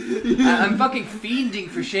fiending. I'm fucking fiending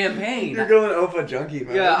for champagne. You're going Opa junkie,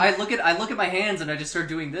 man. Yeah, I look at my hands and I just start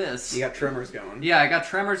doing this. You got tremors going. Yeah, I got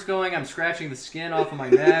tremors going. I'm scratching the skin off of my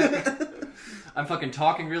neck. I'm fucking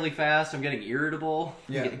talking really fast. I'm getting irritable.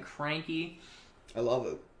 I'm Yeah. getting cranky. I love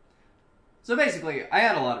it. So basically, I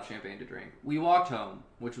had a lot of champagne to drink. We walked home,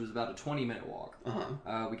 which was about a 20-minute walk.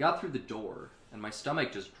 Uh-huh. We got through the door, and my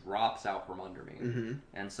stomach just drops out from under me. Mm-hmm.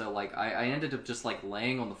 And so, like, I ended up just, like,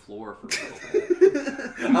 laying on the floor for a little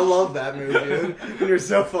bit. I love that move, dude. When you're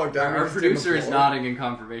so fucked up. Our producer is nodding in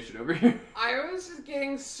confirmation over here. I was just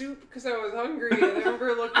getting soup because I was hungry, and I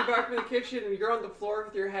remember looking back from the kitchen, and you're on the floor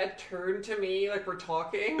with your head turned to me like we're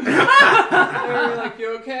talking. And we were like,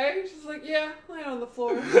 "You okay?" She's like, "Yeah, laying on the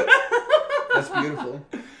floor." That's beautiful.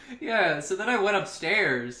 Yeah, so then I went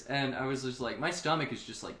upstairs, and I was just like, my stomach is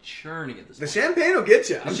just like churning at this The point. champagne will get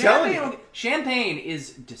you. I'm telling you. Champagne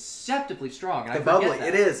is deceptively strong. And The I forget bubbly. that.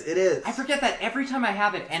 It is. It is. I forget that every time I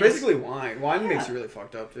have it. And It's basically wine. Wine makes Yeah. you really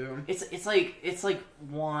fucked up too. It's like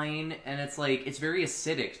wine, and it's very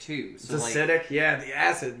acidic too. So It's acidic. Yeah, the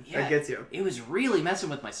acid that gets you. It was really messing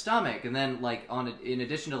with my stomach, and then like in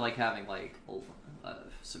addition to like having like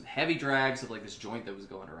some heavy drags of like this joint that was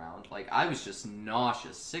going around, like I was just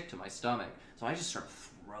nauseous, sick to my stomach, so I just started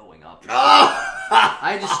throwing up.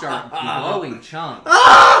 I just started blowing chunks.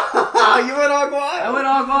 You went hog wild. I went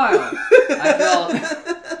all wild.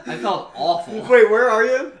 I felt awful. Wait, where are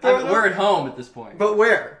you? We're at home at this point. But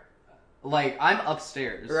where? Like I'm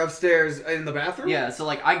upstairs. You're upstairs in the bathroom? Yeah, so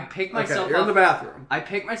like I pick myself you're up. in the bathroom. I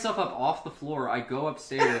pick myself up off the floor. I go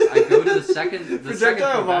upstairs. I go to the second.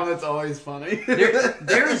 Projectile vomit's always funny.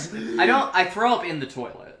 I throw up in the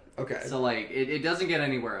toilet. Okay. So like it doesn't get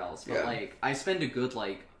anywhere else. But Yeah. like I spend a good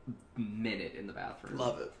like minute in the bathroom.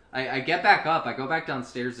 Love it. I get back up. I go back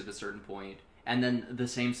downstairs at a certain point, and then the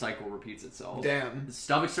same cycle repeats itself. Damn. The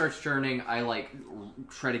stomach starts churning. I like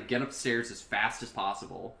try to get upstairs as fast as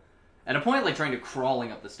possible. At a point, like trying to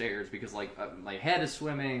crawling up the stairs because like my head is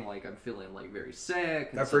swimming, like I'm feeling like very sick.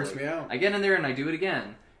 And That freaks me out. I get in there and I do it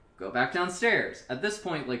again. Go back downstairs. At this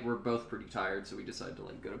point, like we're both pretty tired, so we decide to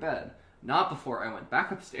like go to bed. Not before I went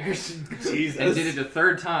back upstairs Jesus. and did it a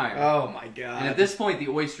third time. Oh my god. And at this point, the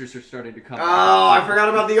oysters are starting to come. Oh, I forgot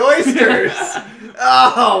about the oysters.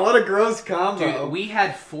 Oh, what a gross combo. Dude, we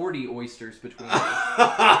had 40 oysters between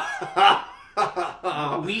us.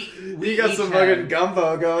 You got each some had- fucking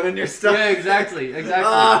gumbo going in your stomach. Yeah, exactly.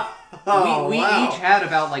 Oh, we wow. each had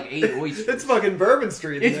about like 8 oysters. It's fucking Bourbon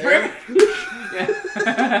Street. It's there.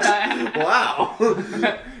 Yeah. Wow.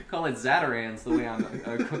 Call it Zatarans the way I'm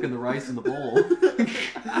cooking the rice in the bowl.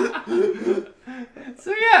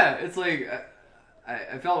 So yeah, it's like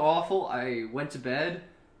I felt awful. I went to bed.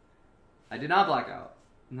 I did not black out,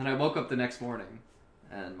 and then I woke up the next morning,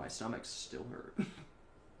 and my stomach still hurt.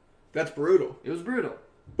 That's brutal. It was brutal.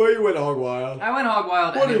 But you went hog wild. I went hog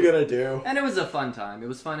wild. What are you gonna do? And it was a fun time. It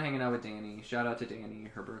was fun hanging out with Danny. Shout out to Danny,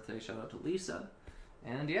 her birthday. Shout out to Lisa.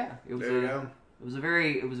 And yeah, it was There you go. It was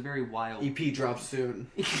a very wild EP drops soon.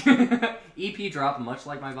 EP drop, much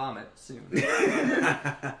like my vomit, soon.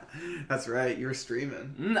 That's right. You were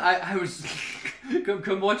streaming. I was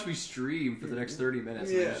come watch me stream for the next 30 minutes.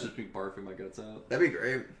 And Yeah. it was just me barfing my guts out. That'd be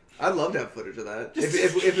great. I'd love to have footage of that.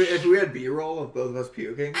 If we had B-roll of both of us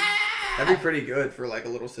puking, that'd be pretty good for like a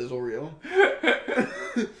little sizzle reel.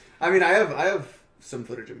 I mean, I have some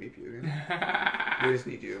footage of me puking. We just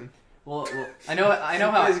need you. Well, I know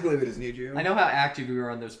how Basically, we just need you. I know how active you were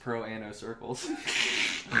on those pro ano circles.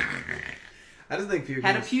 I just think puking.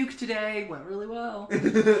 Had a puke today, went really well.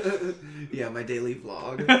 Yeah, my daily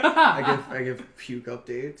vlog. I give puke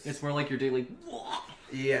updates. It's more like your daily.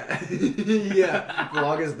 Yeah, yeah.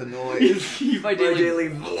 Vlog is the noise. My My daily. daily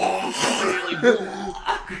vlog.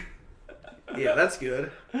 Yeah, that's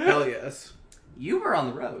good. Hell yes. You were on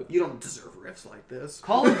the road. You don't deserve riffs like this.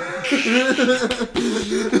 Call it.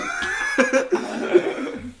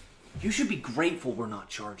 You should be grateful we're not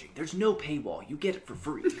charging. There's no paywall. You get it for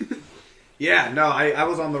free. Yeah, no, I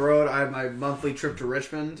was on the road. I had my monthly trip to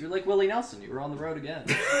Richmond. You're like Willie Nelson. You were on the road again.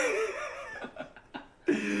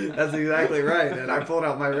 That's exactly right. And I pulled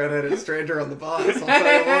out my redheaded stranger on the bus. I'll tell you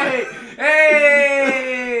Hey! what.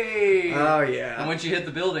 Hey! Oh, yeah. And once you hit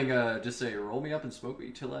the building, just say, roll me up and smoke me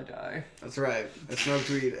till I die. That's right. I smoked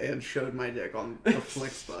weed and showed my dick on the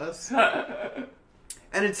Flixbus.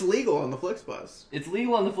 And it's legal on the Flixbus. It's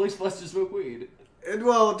legal on the Flixbus to smoke weed. And,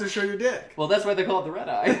 well, to show your dick. Well, that's why they call it the red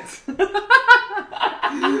eye.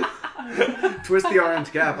 Twist the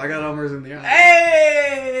orange cap. I got Elmer's in the eye.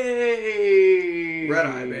 Hey! Red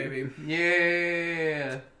eye, baby.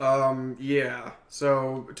 Yeah. Yeah.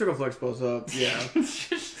 So, took a Flixbus up. Yeah.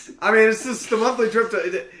 I mean, it's just the monthly trip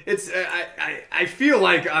to... I feel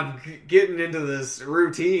like I'm getting into this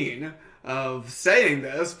routine of saying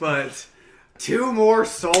this, but... 2 more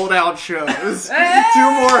sold out shows. 2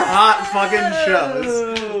 more hot fucking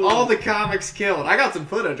shows. All the comics killed. I got some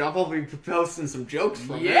footage. I'll probably be posting some jokes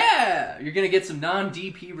from it. Yeah! You're gonna get some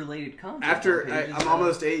non-DP related content. After on pages, I'm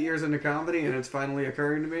almost 8 years into comedy and it's finally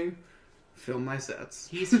occurring to me, film my sets.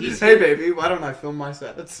 He's Hey baby, why don't I film my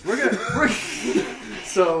sets? We're gonna.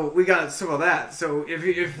 So we got some of that. So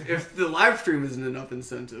if the live stream isn't enough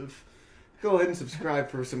incentive, Go ahead and subscribe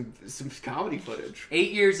for some comedy footage.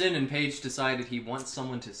 8 years in, and Paige decided he wants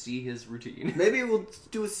someone to see his routine. Maybe we'll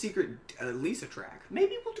do a secret Lisa track.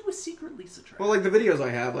 Maybe we'll do a secret Lisa track. Well, like the videos I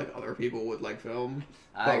have, like other people would like film,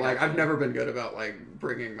 but like I've never been good about like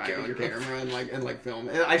bringing my own camera and like film.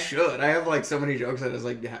 And I should. I have like so many jokes that I just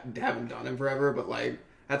like haven't done in forever, but like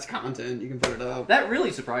that's content. You can put it up. That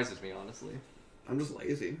really surprises me, honestly. I'm just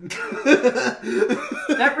lazy.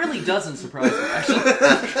 That really doesn't surprise me, actually.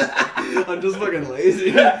 I'm just fucking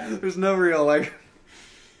lazy. There's no real like.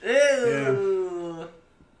 Ew. Yeah.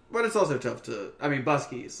 But it's also tough to. I mean,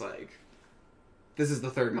 Buskey's like. This is the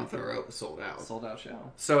third month in a row it was sold out. Sold out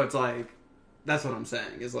show. So it's like. That's what I'm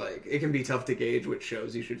saying. Is like it can be tough to gauge which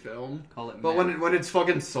shows you should film. Call it. But when it's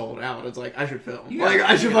fucking sold out, it's like I should film. Yeah, like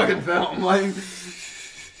I should fucking film. Like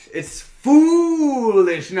it's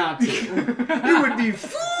foolish not to. It would be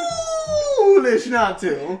foolish not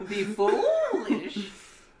to. Be foolish.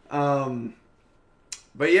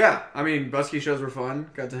 But yeah, I mean, Buskey shows were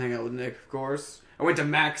fun. Got to hang out with Nick, of course. I went to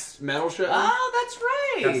Mac's metal show. Oh, that's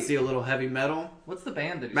right. Got to see a little heavy metal. What's the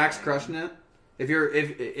band that he's Mac's playing? crushing it. If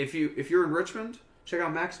you're in Richmond, check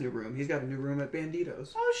out Mac's new room. He's got a new room at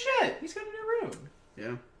Banditos. Oh shit, he's got a new room.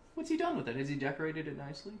 Yeah. What's he done with it? Has he decorated it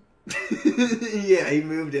nicely? Yeah, he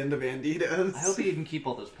moved into Banditos. I hope he can keep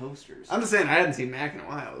all those posters. I'm just saying, I hadn't seen Mac in a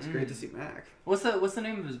while. It was great to see Mac. What's the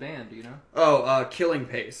name of his band? Do you know? Oh, Killing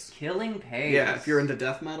Pace. Killing Pace. Yeah, if you're into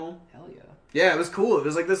death metal. Hell yeah. Yeah, it was cool. It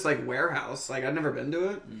was like this like warehouse. Like I'd never been to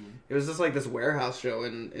it. Mm. It was just like this warehouse show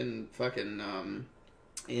in fucking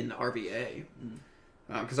in RVA.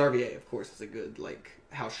 Because RVA, of course, is a good like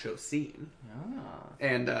house show scene. Ah.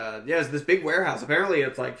 And yeah, it's this big warehouse. Apparently,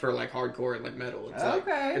 it's like for like hardcore and like metal. It's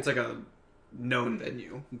Okay. It's like a known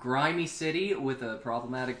venue. Grimy city with a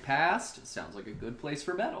problematic past. Sounds like a good place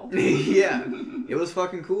for metal. Yeah, it was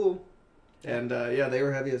fucking cool. And yeah, they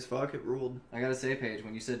were heavy as fuck. It ruled. I gotta say, Paige,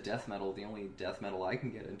 when you said death metal, the only death metal I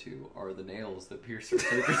can get into are the nails that pierce her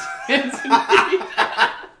sacred hands and feet.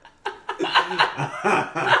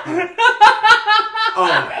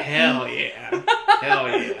 Oh hell yeah! Hell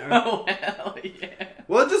yeah! Oh hell yeah!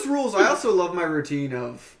 Well, it just rules. I also love my routine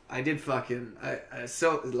of I did fucking I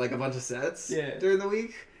so like a bunch of sets during the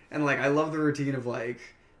week, and like I love the routine of like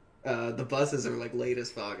the buses are like late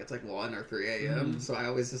as fuck. It's like 1 or 3 a.m. So I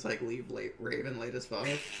always just like leave raving late as fuck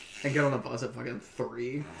and get on the bus at fucking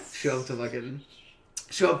 3. Show up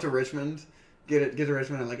to Richmond. Get to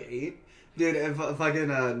Richmond at like 8. Dude, if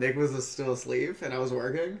fucking Nick was still asleep and I was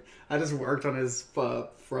working, I just worked on his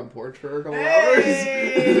front porch for a couple hours.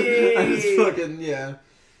 I just fucking, yeah.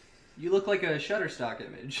 You look like a Shutterstock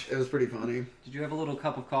image. It was pretty funny. Did you have a little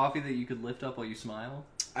cup of coffee that you could lift up while you smile?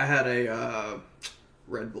 I had a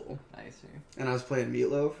Red Bull. I see. And I was playing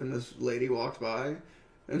Meatloaf, and this lady walked by,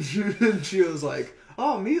 and she was like,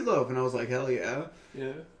 "Oh, Meatloaf," and I was like, "Hell yeah!"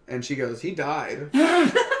 Yeah. And she goes, "He died," and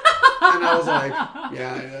I was like,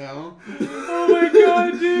 "Yeah, I know." Oh my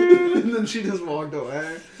god, dude! And then she just walked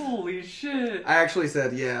away. Holy shit! I actually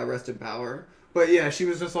said, "Yeah, rest in power," but yeah, she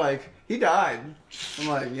was just like, "He died." I'm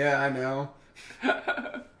like, "Yeah, I know."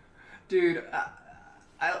 Dude,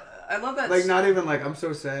 I love that. Like, not even like I'm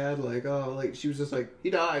so sad. Like, oh, like she was just like, "He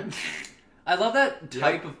died." I love that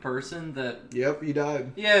type of person that. Yep, he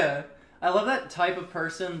died. Yeah, I love that type of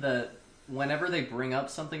person that whenever they bring up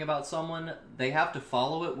something about someone, they have to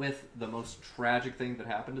follow it with the most tragic thing that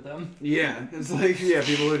happened to them. Yeah, it's like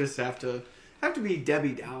people who just have to be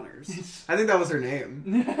Debbie Downers. I think that was her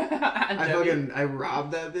name. I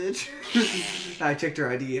robbed that bitch. I checked her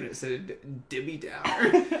ID and it said Debbie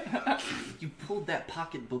Downer. You pulled that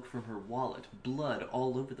pocketbook from her wallet, blood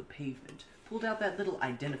all over the pavement. Pulled out that little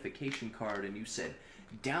identification card and you said,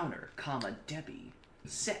 Downer, comma, Debbie,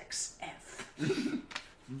 sex, F.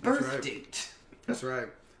 Birth right. date. That's right.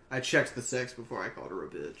 I checked the sex before I called her a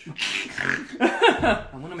bitch.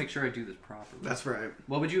 I want to make sure I do this properly. That's right.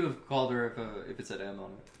 What would you have called her if it said M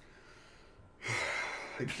on it?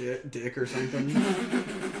 Like dick or something.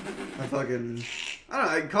 I don't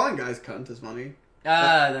know. Calling guys cunt is funny.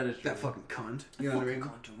 That is true. That fucking cunt. You know what I mean?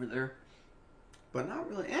 Cunt over there. But not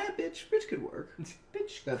really. Bitch. Bitch could work.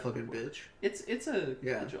 Bitch. That fucking bitch. It's a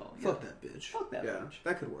Yeah. job. Fuck that bitch. Fuck that yeah, bitch.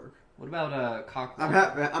 that could work. What about cock?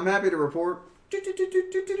 I'm happy to report.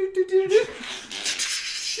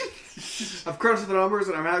 I've crunched the numbers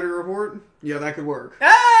and I'm happy to report. Yeah, that could work.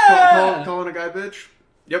 Ah! Calling a guy bitch.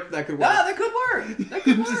 Yep, that could work. Ah, that could work. That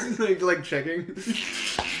could work. Just like checking.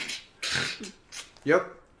 Yep.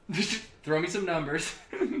 Throw me some numbers.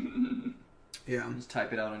 Yeah. Just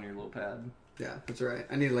type it out on your little pad. Yeah, that's right.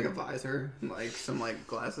 I need like a visor, and, like some like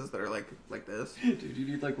glasses that are like this. Dude, you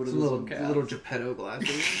need like one of Some those little caps. little Geppetto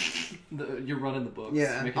glasses. You're running the books.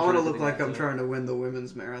 Yeah, making I want to sure look like everything I'm adds trying to win the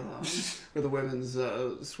women's marathon or the women's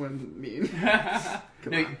swim meet. up.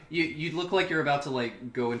 Come No, on. you look like you're about to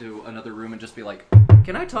like go into another room and just be like,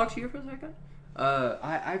 "Can I talk to you for a second?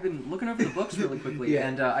 I've been looking over the books really quickly, Yeah.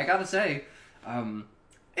 and I gotta say,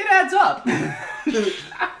 it adds up."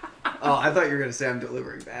 Oh, I thought you were gonna say I'm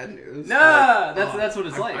delivering bad news. Nah, that's what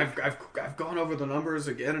it's I've, like. I've gone over the numbers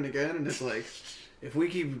again and again, and it's like, if we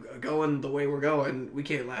keep going the way we're going, we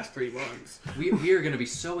can't last 3 months. We are gonna be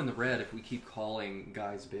so in the red if we keep calling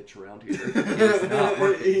guys bitch around here. It's not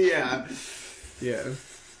working. Yeah.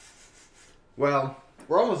 Well,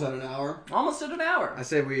 we're almost at an hour. Almost at an hour. I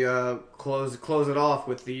say we close it off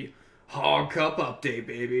with the Hog Cup update,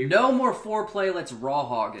 baby. No more foreplay. Let's raw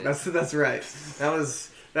hog it. That's right.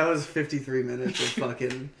 That was 53 minutes of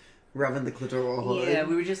fucking rubbing the clitoral hood. Yeah,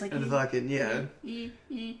 we were just like, and fucking yeah.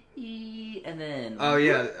 And then. Oh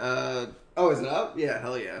yeah. Is it up? Yeah,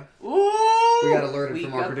 hell yeah. Ooh! We got alerted We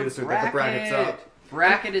from our got the producer that the bracket's up.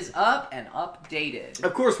 Bracket is up and updated.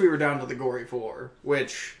 Of course, we were down to the Gory 4,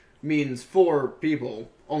 which means 4 people,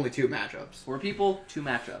 only 2 matchups. 4 people, 2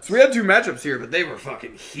 matchups. So we had 2 matchups here, but they were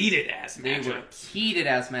fucking heated ass They were matchups. heated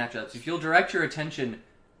ass matchups. If you'll direct your attention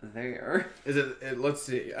there. Is it? Let's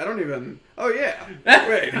see. I don't even. Oh yeah.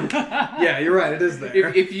 Wait. Yeah, you're right. It is there.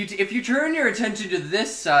 If you turn your attention to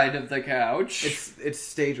this side of the couch, It's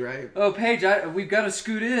stage right. oh Paige, we've got to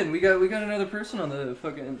scoot in. We got another person on the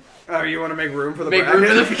fucking. Oh, you want to make room for the Make bracket?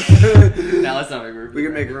 room for the. Now let's not make room. For We the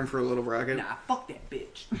can make bracket. room for a little bracket. Nah, fuck that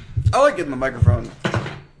bitch. I like getting the microphone.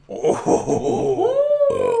 Oh.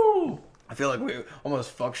 Ooh. I feel like we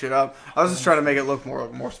almost fucked shit up. I was just trying to make it look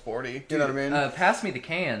more sporty. You know what I mean? Pass me the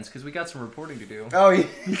cans because we got some reporting to do. Oh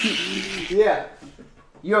yeah.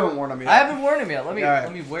 You haven't worn them yet. I haven't worn them yet. Let All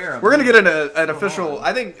right. me wear them. We're gonna get an official.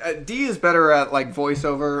 I think D is better at like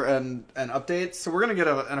voiceover and updates, so we're gonna get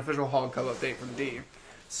an official Hog Cup update from D.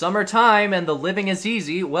 Summertime and the living is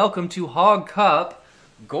easy. Welcome to Hog Cup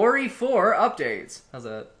Gory 4 updates. How's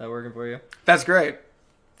that working for you? That's great.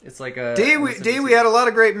 It's like a D, we had a lot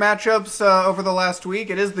of great matchups over the last week.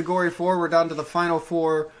 It is the Gory 4. We're down to the final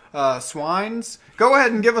 4 swines. Go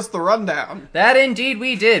ahead and give us the rundown. That indeed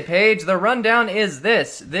we did, Paige. The rundown is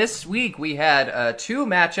this. This week we had 2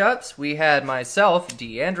 matchups. We had myself,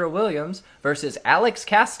 Deandra Williams, versus Alex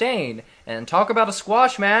Castaigne. And talk about a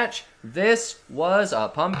squash match. This was a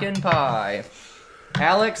pumpkin pie.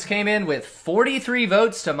 Alex came in with 43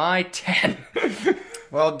 votes to my 10.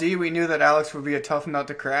 Well, D, we knew that Alex would be a tough nut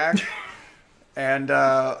to crack. And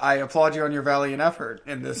I applaud you on your valiant effort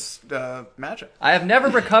in this matchup. I have never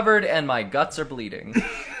recovered and my guts are bleeding.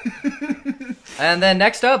 And then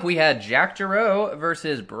next up we had Jack Giroux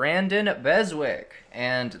versus Brandon Beswick.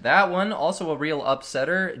 And that one, also a real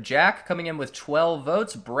upsetter. Jack coming in with 12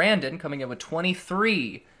 votes, Brandon coming in with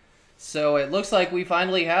 23. So it looks like we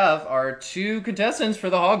finally have our 2 contestants for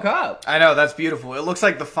the Hog Cup. I know, that's beautiful. It looks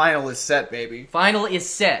like the final is set, baby. Final is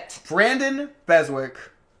set. Brandon Beswick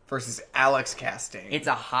versus Alex Castaigne. It's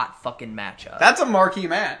a hot fucking matchup. That's a marquee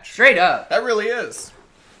match. Straight up. That really is.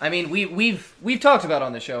 I mean, we've talked about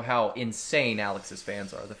on the show how insane Alex's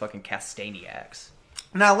fans are, the fucking Castaigniacs.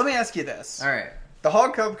 Now, let me ask you this. All right. The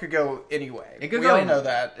Hog Cup could go any way. It could we go all any- know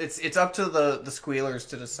that. It's up to the squealers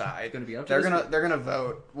to decide. It's gonna be up to they're the gonna they're gonna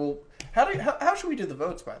vote. Well, how should we do the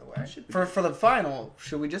votes, by the way? For the final,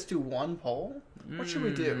 should we just do one poll? What should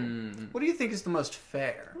we do? What do you think is the most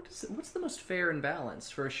fair? What's the most fair and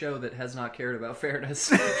balanced for a show that has not cared about fairness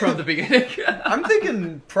from the beginning? I'm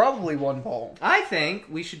thinking probably one poll. I think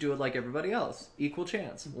we should do it like everybody else. Equal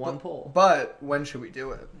chance. One poll. But when should we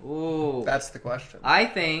do it? Ooh. That's the question. I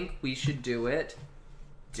think we should do it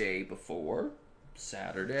day before.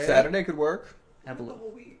 Saturday. Saturday could work. Have a The little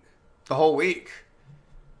whole week. The whole week.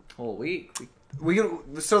 whole week.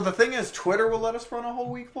 So the thing is, Twitter will let us run a whole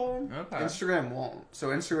week poll. Okay. Instagram won't. So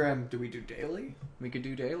Instagram, do we do daily? We could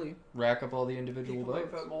do daily. Rack up all the individual People might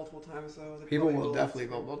votes. vote multiple times though. They People probably will definitely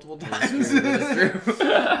vote multiple That's times. true. That's true.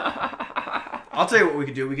 I'll tell you what we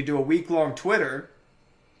could do. We could do a week-long Twitter,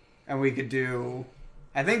 and we could do...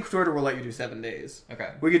 I think Twitter will let you do 7 days.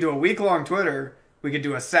 Okay. We could do a week-long Twitter. We could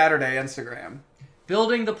do a Saturday Instagram.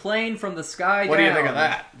 Building the plane from the sky What do you down. think of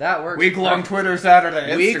that? That works. Week-long Twitter,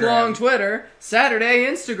 Saturday Instagram. Week-long Twitter, Saturday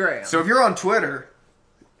Instagram. So if you're on Twitter,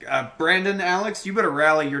 Brandon, Alex, you better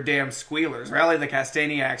rally your damn squealers. Rally the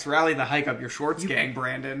Castaigniacs. Rally the Hike Up Your Shorts gang,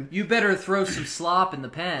 Brandon. You better throw some slop in the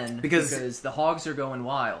pen Because the hogs are going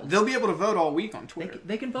wild. They'll be able to vote all week on Twitter.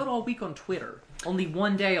 They can vote all week on Twitter. Only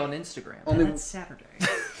one day on Instagram. Only- And that's Saturday.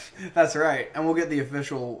 That's right. And we'll get the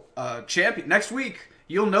official champion. Next week,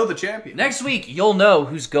 you'll know the champion. Next week, you'll know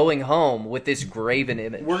who's going home with this graven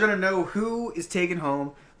image. We're going to know who is taking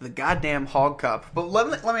home the goddamn Hog Cup. But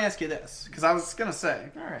let me ask you this, because I was gonna say,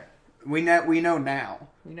 All right. we know now.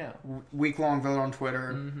 We know. Week-long vote on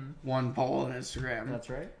Twitter, one poll on Instagram. That's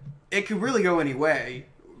right. It could really go any way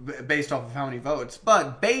based off of how many votes.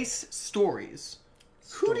 But base stories.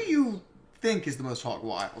 Who do you think is the most hog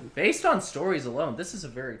wild? Based on stories alone, this is a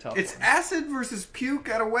very tough It's one. acid versus puke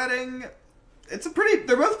at a wedding. They're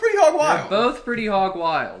both pretty hog wild. They're both pretty hog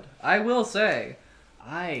wild. I will say,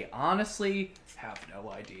 I honestly have no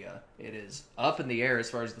idea. It is up in the air as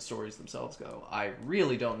far as the stories themselves go. I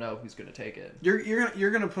really don't know who's going to take it. You're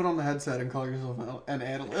gonna put on the headset and call yourself an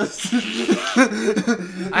analyst.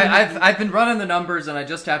 I've been running the numbers, and I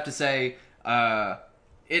just have to say,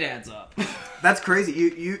 it adds up. That's crazy.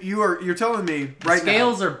 You're telling me right now.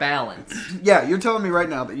 Scales are balanced. Yeah, you're telling me right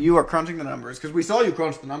now that you are crunching the numbers because we saw you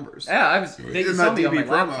crunch the numbers. Yeah, they In saw that me on my DB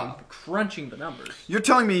promo. laptop crunching the numbers. You're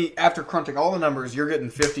telling me after crunching all the numbers, you're getting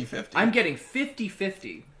 50-50. I'm getting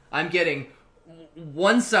 50-50. I'm getting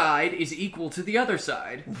one side is equal to the other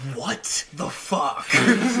side. What the fuck?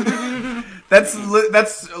 That's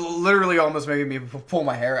literally almost making me pull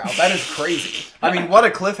my hair out. That is crazy. I mean, what a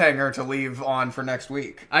cliffhanger to leave on for next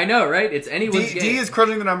week. I know, right? It's anyone's game. D is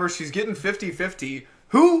crunching the numbers. She's getting 50-50.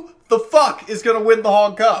 Who the fuck is going to win the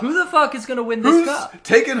Hog Cup? Who the fuck is going to win this Who's cup?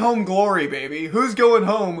 taking home glory, baby? Who's going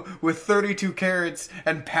home with 32 carats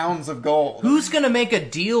and pounds of gold? Who's going to make a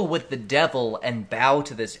deal with the devil and bow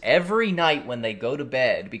to this every night when they go to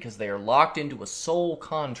bed because they are locked into a soul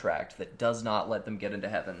contract that does not let them get into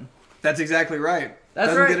heaven? That's exactly right. That's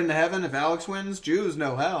Doesn't right. get into heaven if Alex wins. Jews,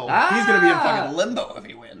 no hell. He's going to be in fucking limbo if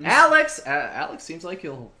he wins. Alex seems like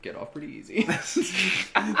he'll get off pretty easy.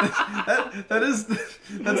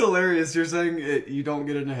 That's hilarious. You're saying you don't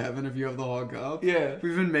get into heaven if you have the Hog Cup? Yeah.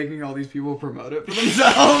 We've been making all these people promote it for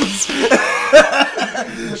themselves.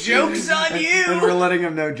 Joke's on you! And we're letting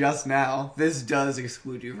them know just now, this does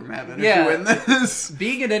exclude you from heaven Yeah. if you win this.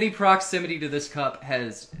 Being in any proximity to this cup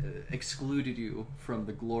has excluded you from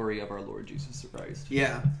the glory of our Lord Jesus Christ.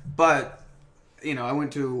 Yeah, but, you know,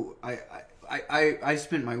 I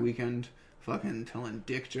spent my weekend fucking telling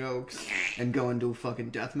dick jokes and going to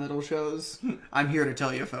fucking death metal shows. I'm here to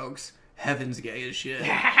tell you, folks, heaven's gay as shit.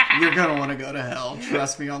 You're gonna want to go to hell.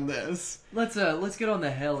 Trust me on this. Let's get on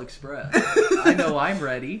the Hell Express. I know I'm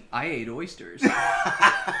ready. I ate oysters.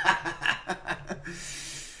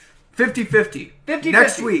 50-50. 50-50.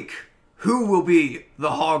 Next week, who will be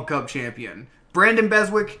the Hog Cup champion? Brandon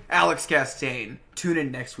Beswick, Alex Castaigne. Tune in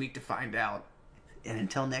next week to find out. And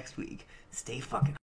until next week, stay fucking